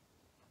up.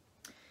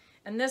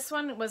 And this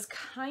one was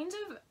kind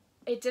of,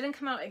 it didn't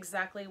come out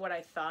exactly what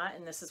I thought,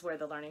 and this is where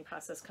the learning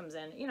process comes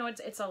in. You know,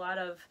 it's a lot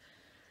of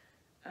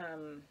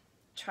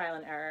trial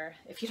and error.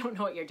 If you don't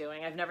know what you're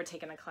doing, I've never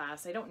taken a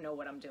class. I don't know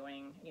what I'm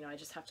doing. You know, I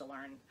just have to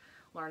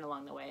learn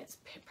along the way. It's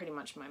pretty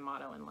much my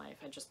motto in life.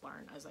 I just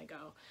learn as I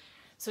go.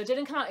 So it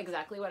didn't come out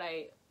exactly what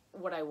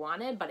I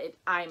wanted, but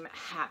I'm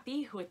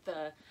happy with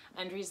the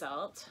end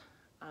result,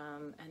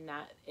 and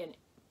that in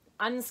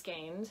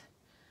unskeined,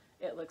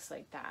 it looks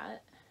like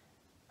that.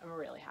 I'm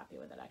really happy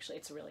with it, actually.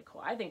 It's really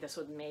cool. I think this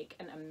would make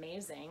an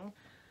amazing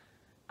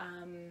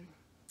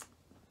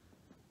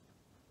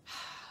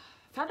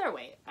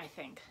featherweight, I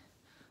think.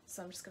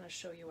 So I'm just going to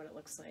show you what it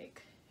looks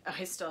like.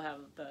 I still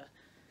have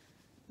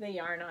the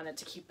yarn on it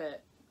to keep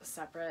it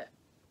separate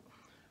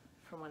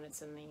from when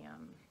it's in the,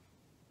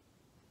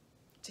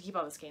 to keep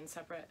all the skeins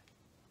separate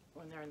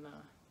when they're in the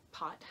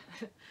pot,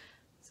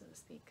 so to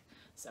speak.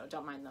 So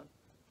don't mind the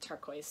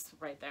turquoise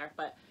right there,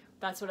 but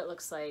that's what it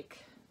looks like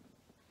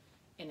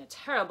in a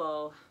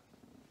terrible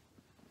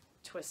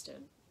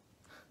twisted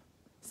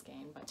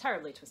skein, but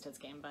terribly twisted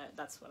skein, but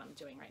that's what I'm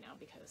doing right now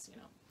because, you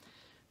know,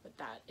 but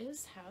that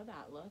is how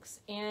that looks.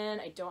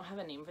 And I don't have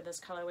a name for this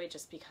colorway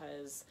just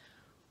because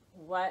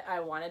what I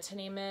wanted to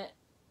name it,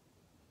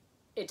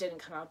 it didn't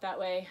come out that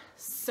way.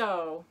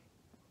 So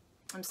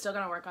I'm still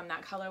gonna work on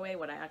that colorway,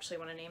 what I actually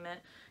want to name it,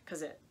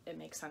 because it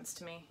makes sense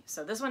to me.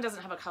 So this one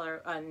doesn't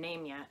have a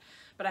name yet,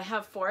 but I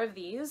have 4 of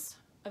these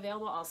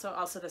available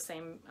also the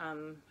same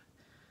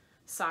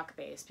sock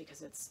base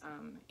because it's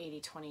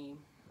 80/20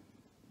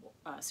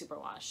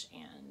 superwash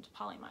and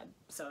polyamide,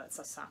 so it's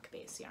a sock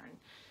base yarn.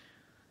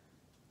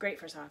 Great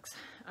for socks.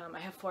 I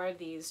have 4 of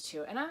these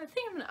too, and I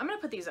think I'm gonna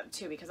put these up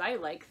too because I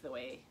love the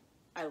way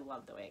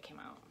it came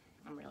out.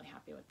 I'm really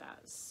happy with that.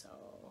 So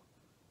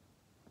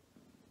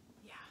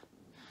yeah,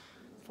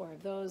 4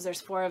 of those.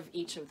 There's 4 of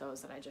each of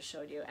those that I just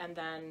showed you, and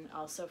then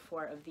also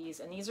 4 of these,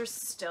 and these are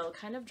still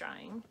kind of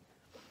drying.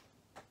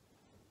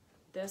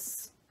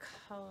 This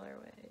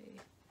colorway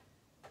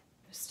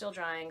is still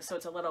drying, so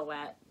it's a little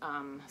wet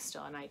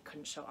still, and I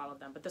couldn't show all of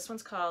them, but this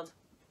one's called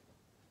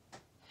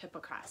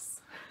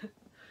Hippocras.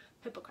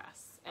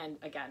 Hippocras. And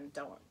again,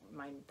 don't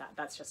mind that.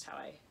 That's just how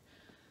I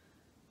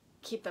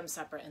keep them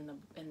separate in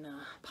the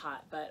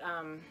pot. But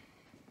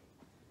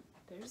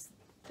there's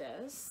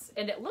this,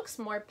 and it looks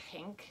more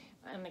pink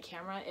in the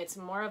camera. It's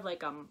more of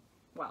like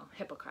well,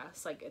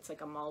 Hippocras, like it's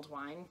like a mulled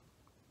wine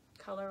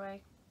colorway.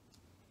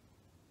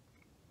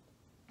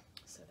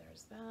 So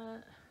there's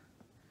that.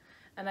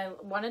 And I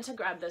wanted to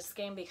grab this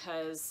skein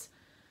because,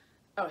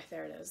 oh,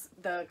 there it is.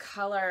 The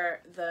color,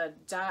 the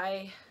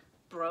dye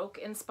broke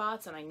in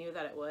spots, and I knew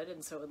that it would,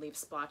 and so it would leave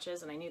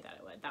splotches, and I knew that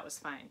it would. That was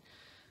fine.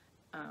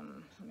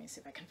 Let me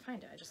see if I can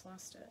find it. I just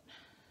lost it.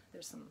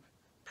 There's some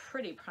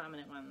pretty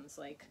prominent ones,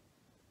 like,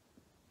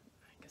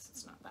 I guess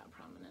it's not that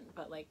prominent,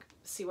 but like,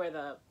 see where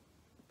the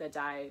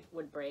dye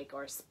would break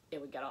or it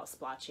would get all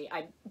splotchy.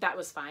 That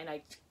was fine.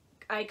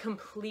 I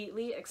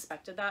completely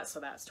expected that, so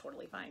that's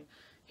totally fine.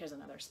 Here's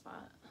another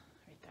spot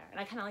right there, and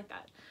I kind of like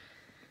that.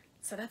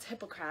 So that's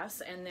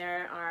Hippocras, and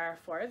there are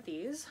 4 of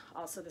these,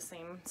 also the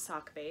same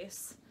sock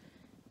base,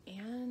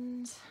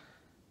 and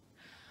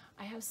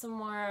I have some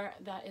more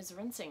that is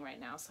rinsing right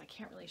now, so I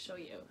can't really show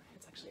you.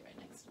 It's actually right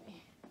next to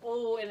me.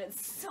 Oh, and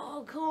it's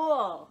so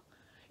cool.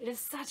 It is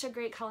such a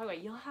great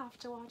colorway. You'll have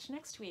to watch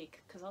next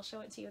week because I'll show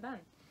it to you then.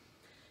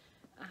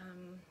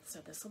 So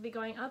this will be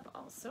going up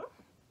also.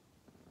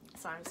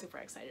 So I'm super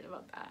excited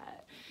about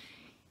that.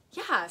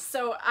 Yeah,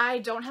 so I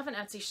don't have an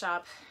Etsy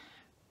shop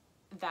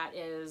that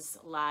is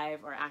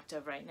live or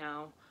active right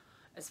now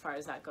as far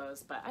as that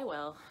goes, but I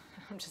will.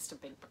 I'm just a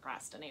big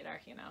procrastinator,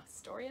 you know,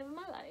 story of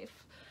my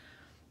life.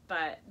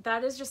 But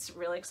that is just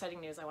really exciting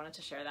news. I wanted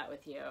to share that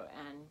with you.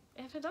 And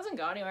if it doesn't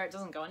go anywhere, it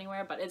doesn't go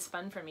anywhere, but it's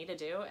fun for me to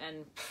do.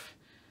 And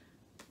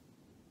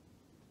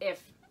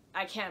if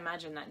I can't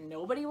imagine that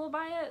nobody will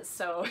buy it.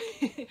 So,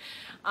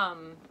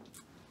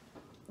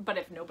 but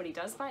if nobody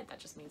does buy it, that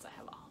just means I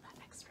have all that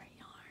extra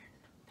yarn.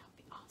 That would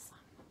be awesome.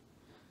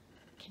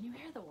 Can you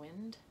hear the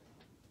wind?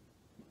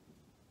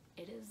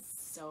 It is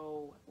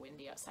so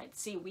windy outside.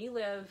 See, we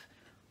live,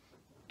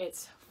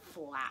 it's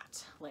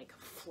flat, like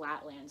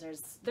flatlands.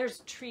 There's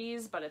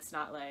trees, but it's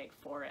not like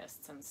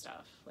forests and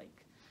stuff,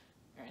 like,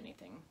 or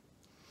anything.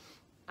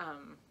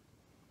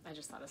 I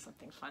just thought of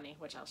something funny,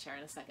 which I'll share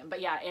in a second.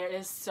 But yeah, it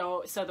is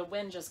so the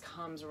wind just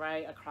comes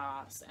right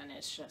across, and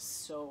it's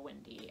just so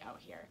windy out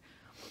here.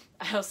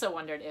 I also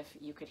wondered if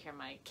you could hear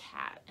my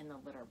cat in the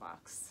litter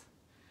box.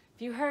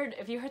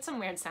 If you heard some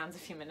weird sounds a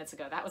few minutes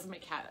ago, that was my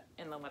cat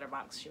in the litter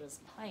box. She was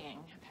playing,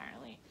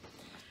 apparently.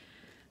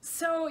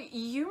 So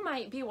you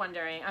might be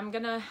wondering,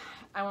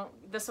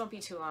 this won't be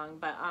too long,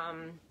 but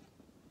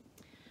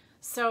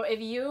so if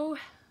you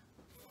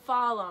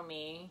follow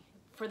me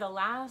for the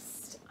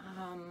last,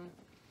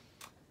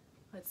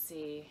 let's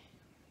see,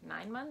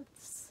 9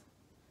 months?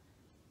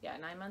 Yeah,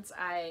 9 months.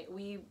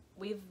 We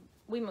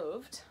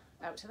moved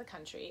out to the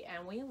country,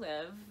 and we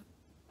live,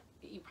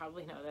 you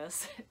probably know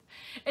this,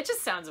 it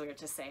just sounds weird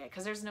to say it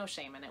because there's no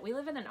shame in it. We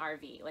live in an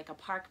RV, like a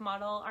park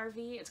model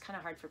RV. It's kind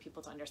of hard for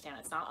people to understand.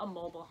 It's not a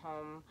mobile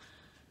home.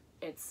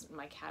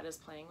 My cat is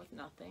playing with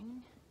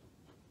nothing.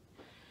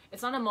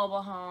 It's not a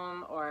mobile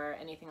home or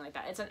anything like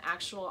that. It's an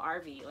actual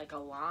RV, like a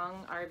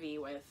long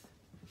RV with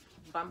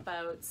bump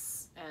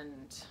outs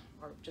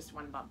or just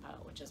one bump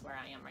out, which is where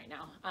I am right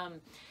now.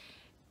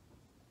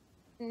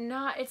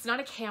 It's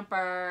not a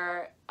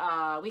camper.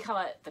 We call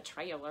it the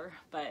trailer,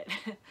 but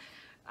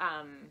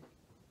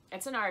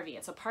it's an RV.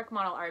 It's a park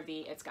model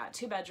RV. It's got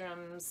 2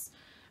 bedrooms,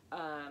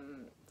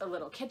 a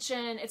little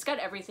kitchen. It's got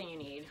everything you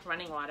need,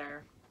 running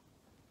water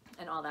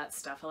and all that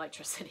stuff,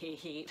 electricity,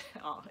 heat,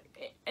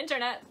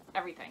 internet,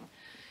 everything,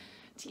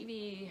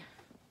 TV,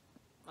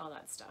 all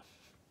that stuff,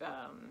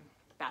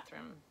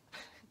 bathroom,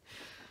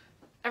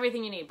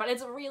 everything you need. But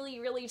it's really,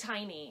 really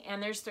tiny,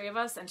 and there's 3 of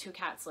us and 2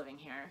 cats living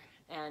here.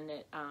 And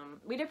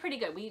we did pretty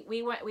good. We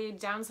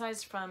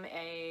downsized from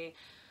a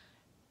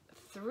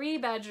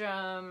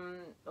 3-bedroom,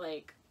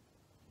 like,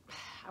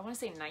 I want to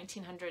say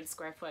 1,900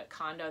 square foot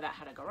condo that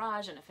had a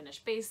garage and a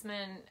finished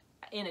basement,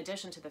 in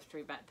addition to the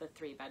 3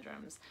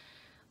 bedrooms.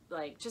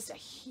 Like, just a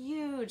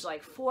huge,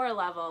 like,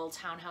 4-level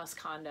townhouse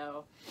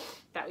condo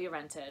that we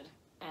rented,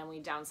 and we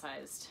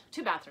downsized,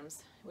 2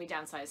 bathrooms. We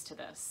downsized to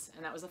this,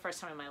 and that was the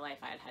first time in my life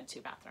I had 2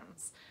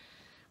 bathrooms,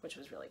 which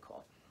was really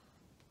cool.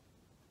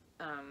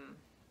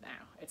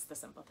 Now, it's the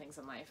simple things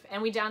in life.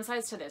 And we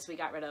downsized to this. We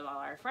got rid of all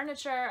our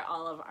furniture,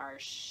 all of our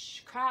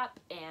crap,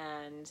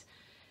 and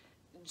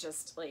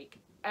just like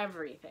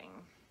everything,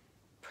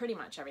 pretty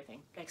much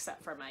everything,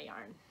 except for my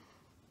yarn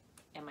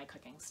and my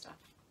cooking stuff.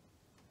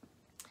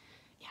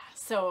 Yeah,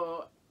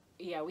 so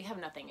yeah, we have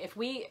nothing.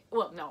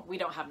 Well, no, we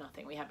don't have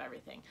nothing. We have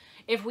everything.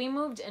 If we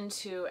moved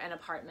into an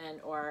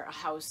apartment or a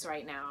house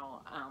right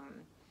now,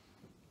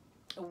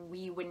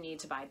 we would need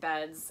to buy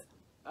beds,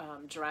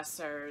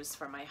 dressers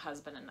for my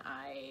husband and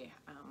I,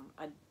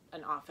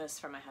 an office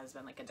for my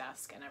husband, like a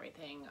desk and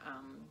everything,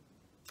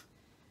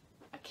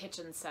 a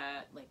kitchen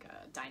set, like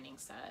a dining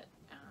set,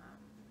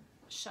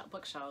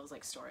 bookshelves,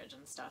 like storage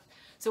and stuff.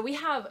 So we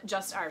have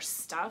just our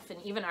stuff,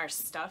 and even our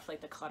stuff,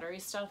 like the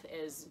cluttery stuff,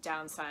 is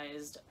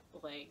downsized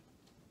like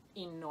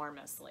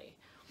enormously.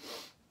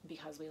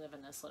 because we live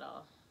in this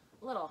little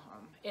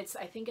home.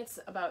 I think it's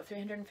about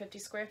 350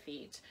 square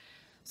feet.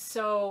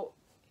 So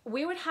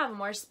we would have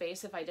more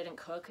space if I didn't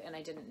cook and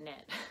I didn't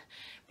knit.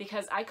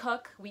 Because I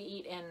cook, we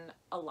eat in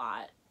a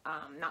lot.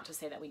 Not to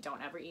say that we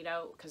don't ever eat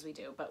out, because we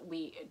do, but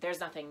there's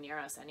nothing near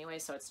us anyway,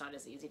 so it's not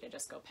as easy to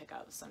just go pick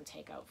up some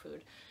takeout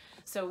food.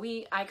 So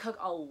I cook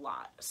a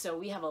lot, so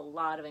we have a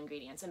lot of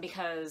ingredients, and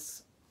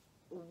because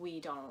we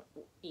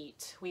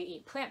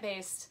eat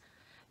plant-based,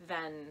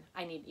 then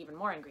I need even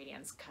more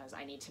ingredients, because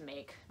I need to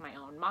make my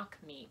own mock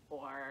meat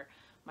or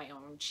my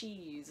own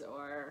cheese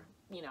or,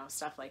 you know,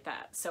 stuff like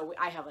that. So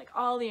I have like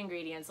all the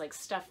ingredients, like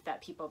stuff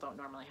that people don't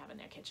normally have in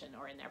their kitchen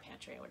or in their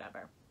pantry or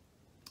whatever.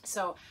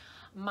 So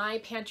my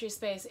pantry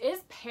space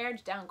is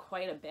pared down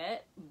quite a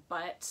bit,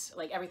 but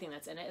like everything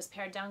that's in it is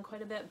pared down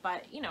quite a bit.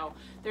 But you know,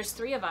 there's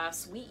 3 of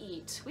us, we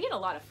eat a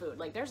lot of food.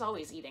 Like there's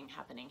always eating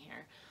happening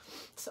here.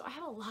 So I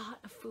have a lot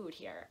of food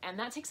here, and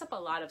that takes up a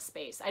lot of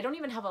space. I don't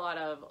even have a lot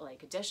of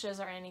like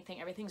dishes or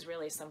anything. Everything's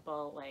really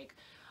simple, like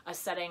a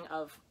setting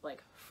of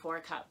like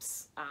 4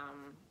 cups.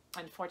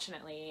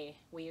 Unfortunately,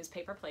 we use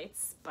paper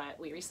plates, but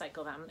we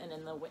recycle them, and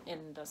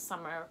in the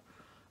summer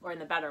or in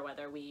the better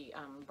weather, we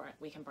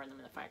can burn them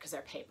in the fire because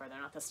they're paper.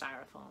 They're not the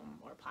styrofoam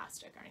or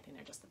plastic or anything.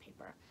 They're just the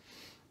paper.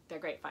 They're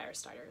great fire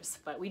starters.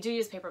 But we do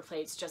use paper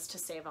plates just to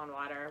save on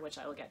water, which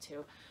I will get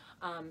to.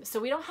 So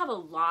we don't have a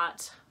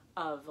lot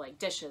of like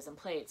dishes and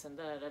plates and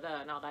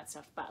and all that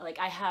stuff. But like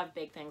I have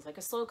big things like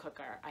a slow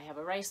cooker. I have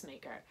a rice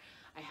maker.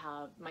 I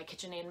have my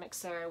KitchenAid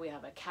mixer. We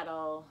have a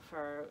kettle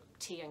for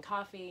tea and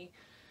coffee.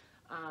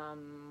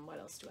 What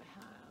else do I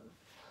have?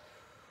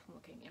 I'm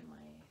looking in my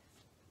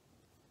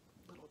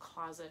little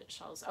closet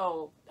shelves.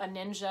 Oh, a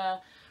Ninja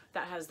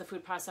that has the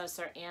food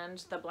processor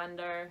and the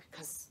blender,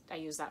 because I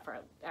use that for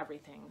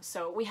everything.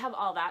 So we have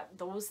all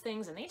those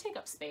things, and they take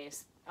up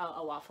space.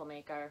 A waffle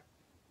maker.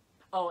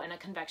 Oh, and a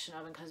convection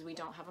oven, because we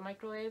don't have a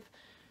microwave.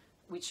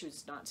 We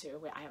choose not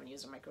to. I haven't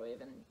used a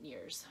microwave in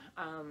years.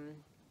 And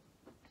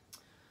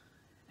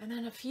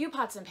then a few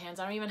pots and pans.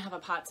 I don't even have a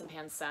pots and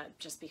pans set,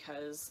 just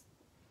because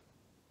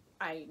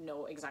I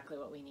know exactly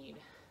what we need,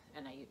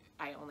 and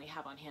I only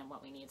have on hand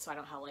what we need, so I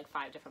don't have like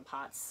 5 different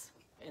pots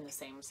in the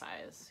same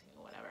size,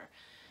 whatever.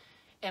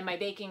 And my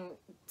baking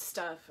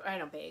stuff, I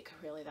don't bake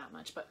really that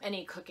much, but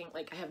any cooking,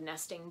 like I have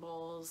nesting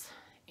bowls,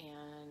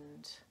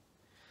 and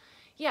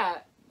yeah,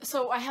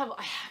 so I have,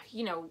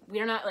 you know,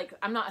 we're not like,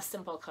 I'm not a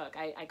simple cook.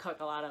 I cook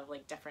a lot of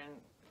like different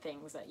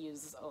things that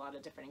use a lot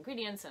of different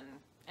ingredients, and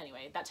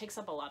anyway, that takes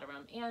up a lot of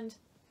room. And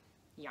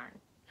yarn.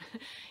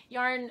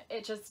 Yarn,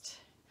 I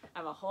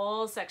have a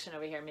whole section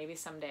over here. Maybe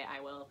someday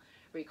I will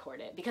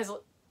record it, because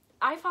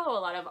I follow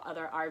a lot of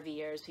other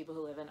RVers, people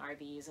who live in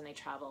RVs and they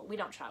travel. We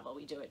don't travel.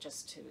 We do it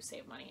just to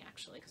save money,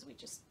 actually, because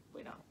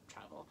we don't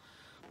travel.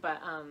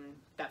 But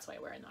that's why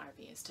we're in the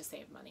RV, is to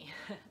save money.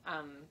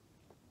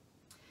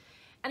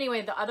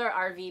 Anyway, the other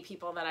RV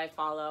people that I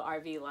follow,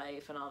 RV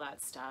Life and all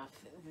that stuff,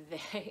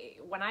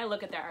 when I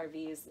look at their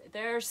RVs,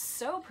 they're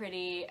so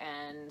pretty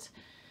and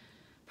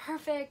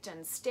perfect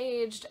and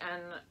staged,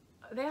 and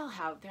they're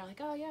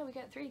like, oh yeah, we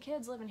got 3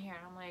 kids living here.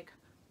 And I'm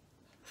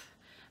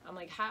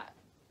like, how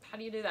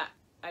do you do that?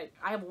 I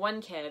have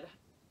 1 kid,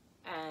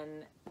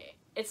 and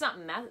it's not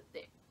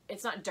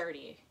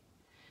dirty.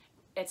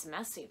 It's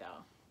messy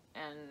though,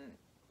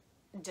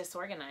 and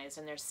disorganized,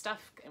 and there's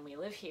stuff, and we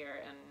live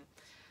here, and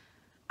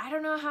I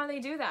don't know how they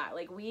do that.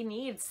 Like, we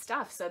need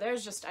stuff. So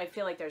I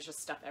feel like there's just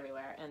stuff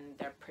everywhere, and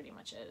there pretty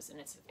much is. And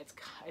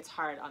it's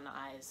hard on the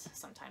eyes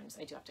sometimes.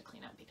 I do have to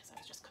clean up because I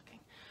was just cooking.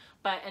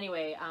 But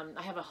anyway,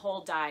 I have a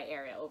whole dye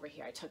area over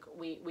here.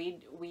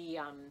 We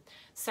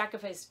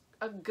sacrificed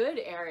a good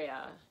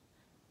area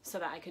so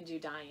that I could do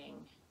dyeing.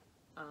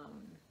 I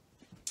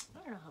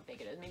don't know how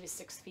big it is, maybe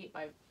 6 feet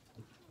by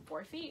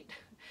 4 feet,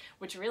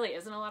 which really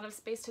isn't a lot of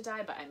space to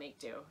dye, but I make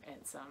do.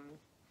 It's,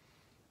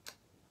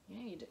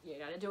 yeah, you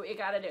gotta do what you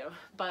gotta do.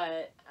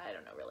 But I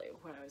don't know really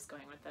where I was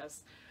going with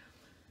this.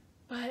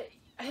 But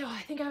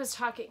I think I was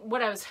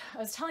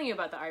telling you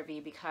about the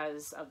RV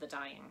because of the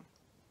dyeing.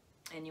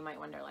 And you might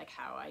wonder like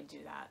how I do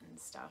that and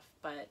stuff.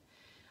 But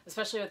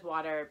especially with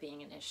water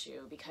being an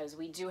issue, because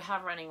we do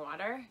have running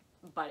water,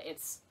 but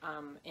it's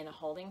in a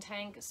holding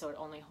tank, so it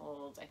only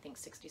holds, I think,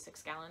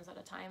 66 gallons at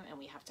a time, and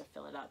we have to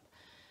fill it up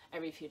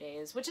every few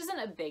days, which isn't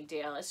a big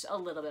deal. It's a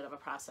little bit of a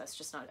process,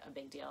 just not a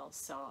big deal.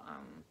 So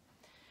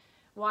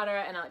water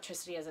and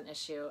electricity is an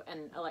issue,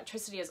 and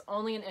electricity is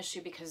only an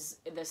issue because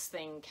this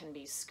thing can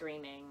be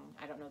screaming.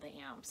 I don't know the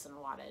amps and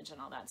wattage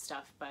and all that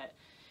stuff, but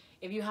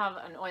if you have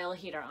an oil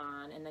heater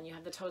on, and then you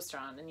have the toaster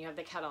on, and you have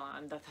the kettle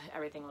on,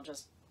 everything will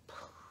just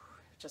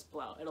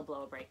blow. It'll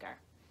blow a breaker.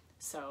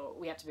 So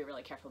we have to be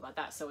really careful about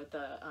that. So with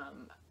the,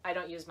 I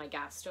don't use my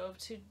gas stove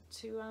to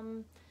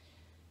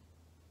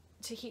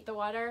heat the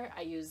water.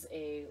 I use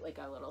a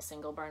little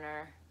single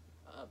burner,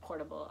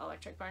 portable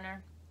electric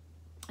burner.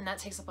 And that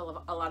takes up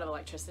a lot of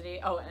electricity.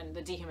 Oh, and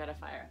the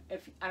dehumidifier.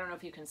 I don't know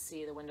if you can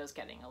see, the window's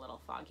getting a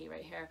little foggy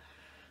right here.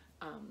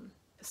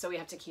 So we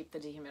have to keep the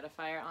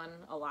dehumidifier on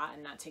a lot,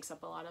 and that takes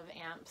up a lot of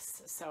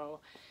amps.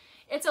 So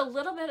It's a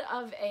little bit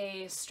of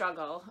a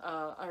struggle,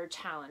 or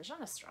challenge,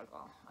 not a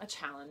struggle, a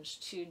challenge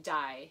to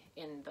dye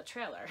in the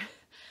trailer.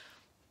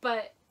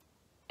 But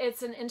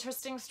it's an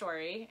interesting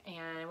story,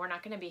 and we're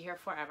not going to be here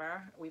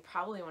forever. We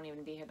probably won't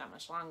even be here that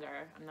much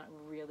longer. I'm not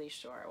really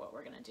sure what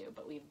we're going to do,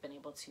 but we've been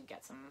able to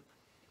get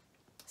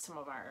some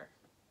of our,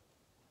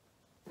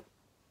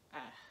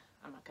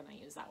 I'm not going to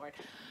use that word,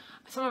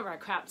 some of our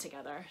crap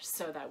together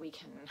so that we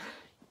can,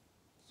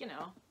 you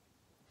know,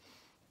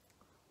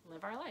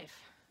 live our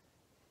life.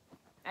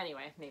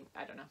 Anyway, maybe,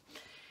 I don't know.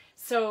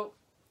 So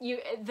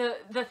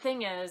the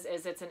thing is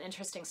it's an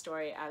interesting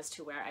story as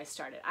to where I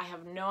started. I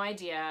have no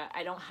idea.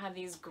 I don't have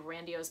these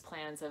grandiose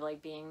plans of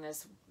like being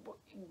this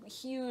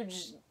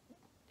huge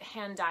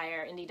hand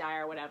dyer, indie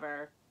dyer,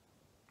 whatever.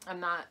 I'm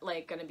not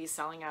like going to be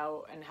selling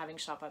out and having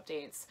shop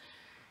updates.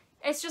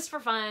 It's just for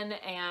fun,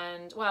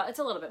 and well, it's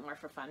a little bit more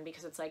for fun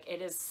because it's like,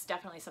 it is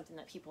definitely something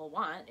that people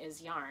want,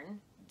 is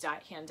yarn,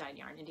 hand-dyed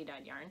yarn,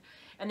 indie-dyed yarn.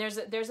 And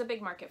there's a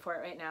big market for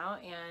it right now,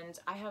 and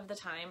I have the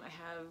time, I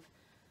have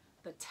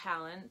the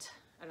talent,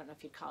 I don't know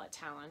if you'd call it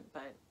talent,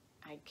 but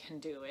I can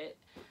do it.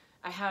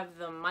 I have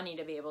the money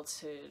to be able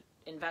to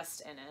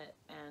invest in it,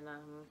 and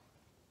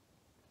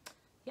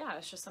yeah,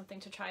 it's just something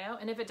to try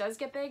out. And if it does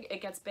get big,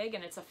 it gets big,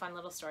 and it's a fun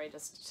little story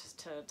just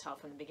to tell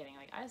from the beginning.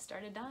 Like, I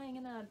started dyeing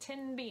in a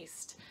tin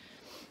beast.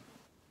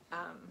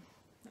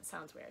 That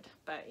sounds weird,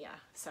 but yeah.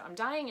 So I'm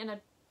dyeing in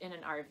an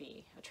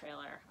RV, a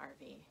trailer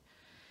RV.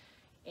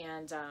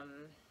 And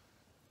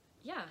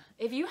yeah,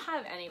 if you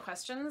have any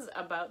questions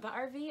about the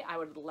RV, I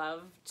would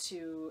love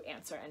to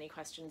answer any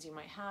questions you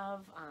might have.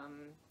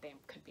 They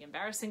could be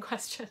embarrassing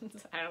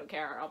questions. I don't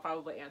care. I'll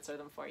probably answer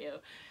them for you.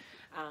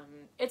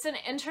 It's an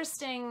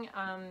interesting,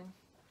 I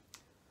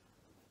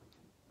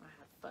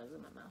have fuzz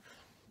in my mouth.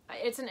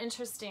 It's an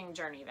interesting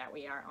journey that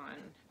we are on,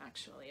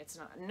 actually. It's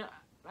not, no,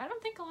 I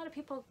don't think a lot of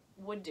people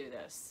would do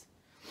this.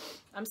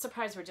 I'm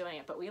surprised we're doing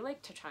it, but we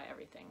like to try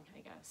everything, I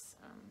guess.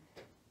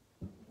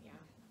 Yeah,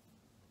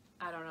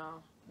 I don't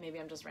know. Maybe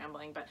I'm just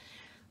rambling, but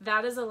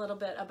that is a little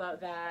bit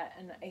about that.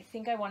 And I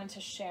think I wanted to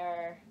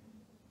share,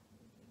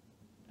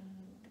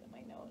 look at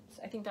my notes.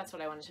 I think that's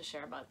what I wanted to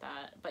share about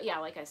that. But yeah,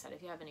 like I said,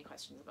 if you have any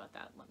questions about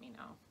that, let me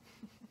know.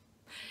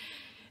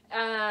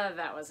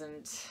 That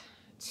wasn't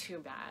too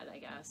bad, I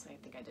guess. I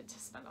think I did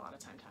spend a lot of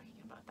time talking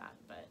about that,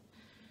 but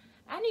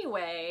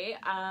anyway,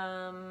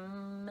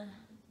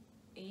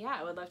 yeah,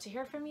 I would love to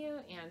hear from you,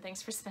 and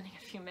thanks for spending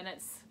a few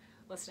minutes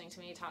listening to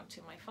me talk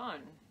to my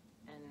phone,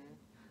 and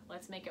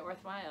let's make it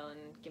worthwhile and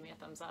give me a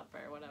thumbs up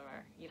or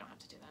whatever. You don't have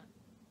to do that.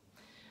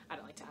 I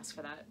don't like to ask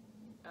for that.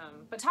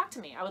 But talk to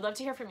me. I would love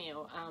to hear from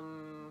you.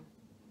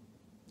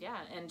 Yeah,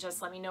 and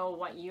just let me know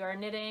what you are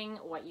knitting,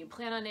 what you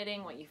plan on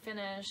knitting, what you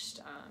finished.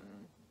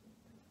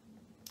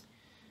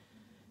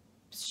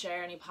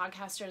 Share any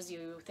podcasters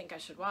you think I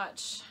should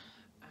watch.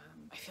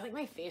 I feel like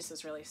my face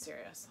is really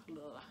serious.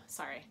 Ugh,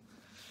 sorry.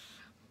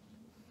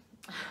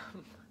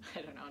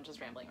 I don't know, I'm just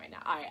rambling right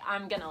now. All right,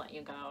 I'm gonna let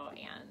you go,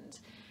 and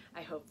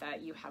I hope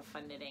that you have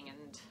fun knitting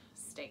and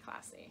stay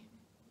classy.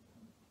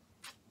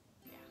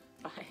 Yeah,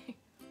 bye.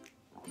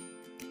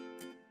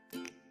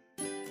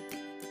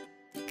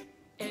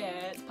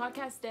 It's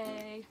podcast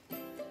day.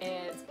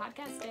 It's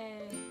podcast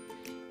day.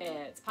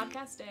 It's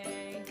podcast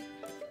day.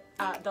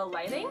 The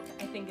lighting,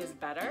 I think, is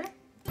better.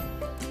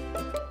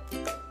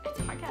 It's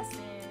podcast day.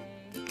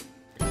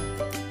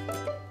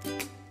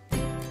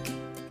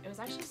 It was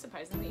actually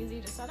surprisingly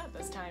easy to set up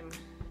this time.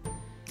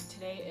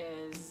 Today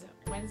is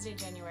Wednesday,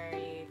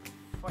 January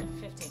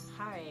 15th.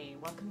 Hi,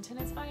 welcome to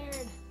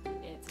Knitspired.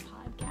 It's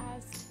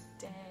podcast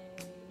day.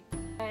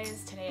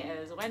 Guys, today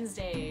is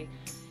Wednesday,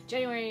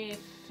 January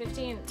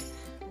 15th.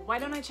 Why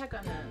don't I check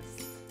on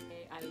this?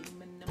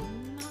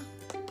 Aluminum.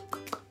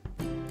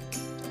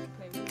 Don't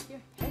play with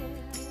your hair.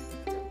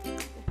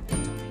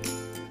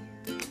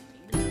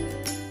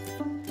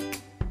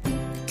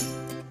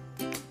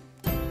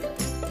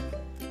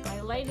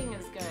 My lighting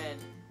is good.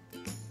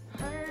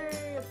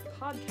 Hey, it's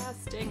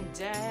podcasting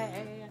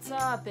day. What's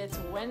up? It's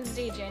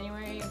Wednesday,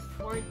 January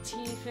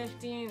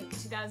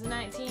 15th,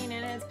 2019,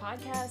 and it's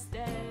podcast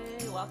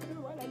day. Welcome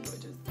to what I'm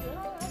going to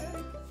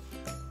say.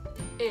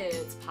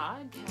 It's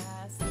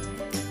podcast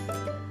day.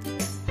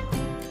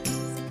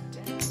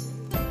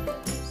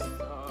 So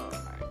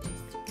hard to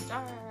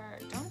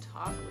start. Don't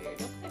talk weird.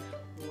 Don't play.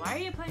 Why are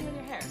you playing with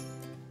your hair?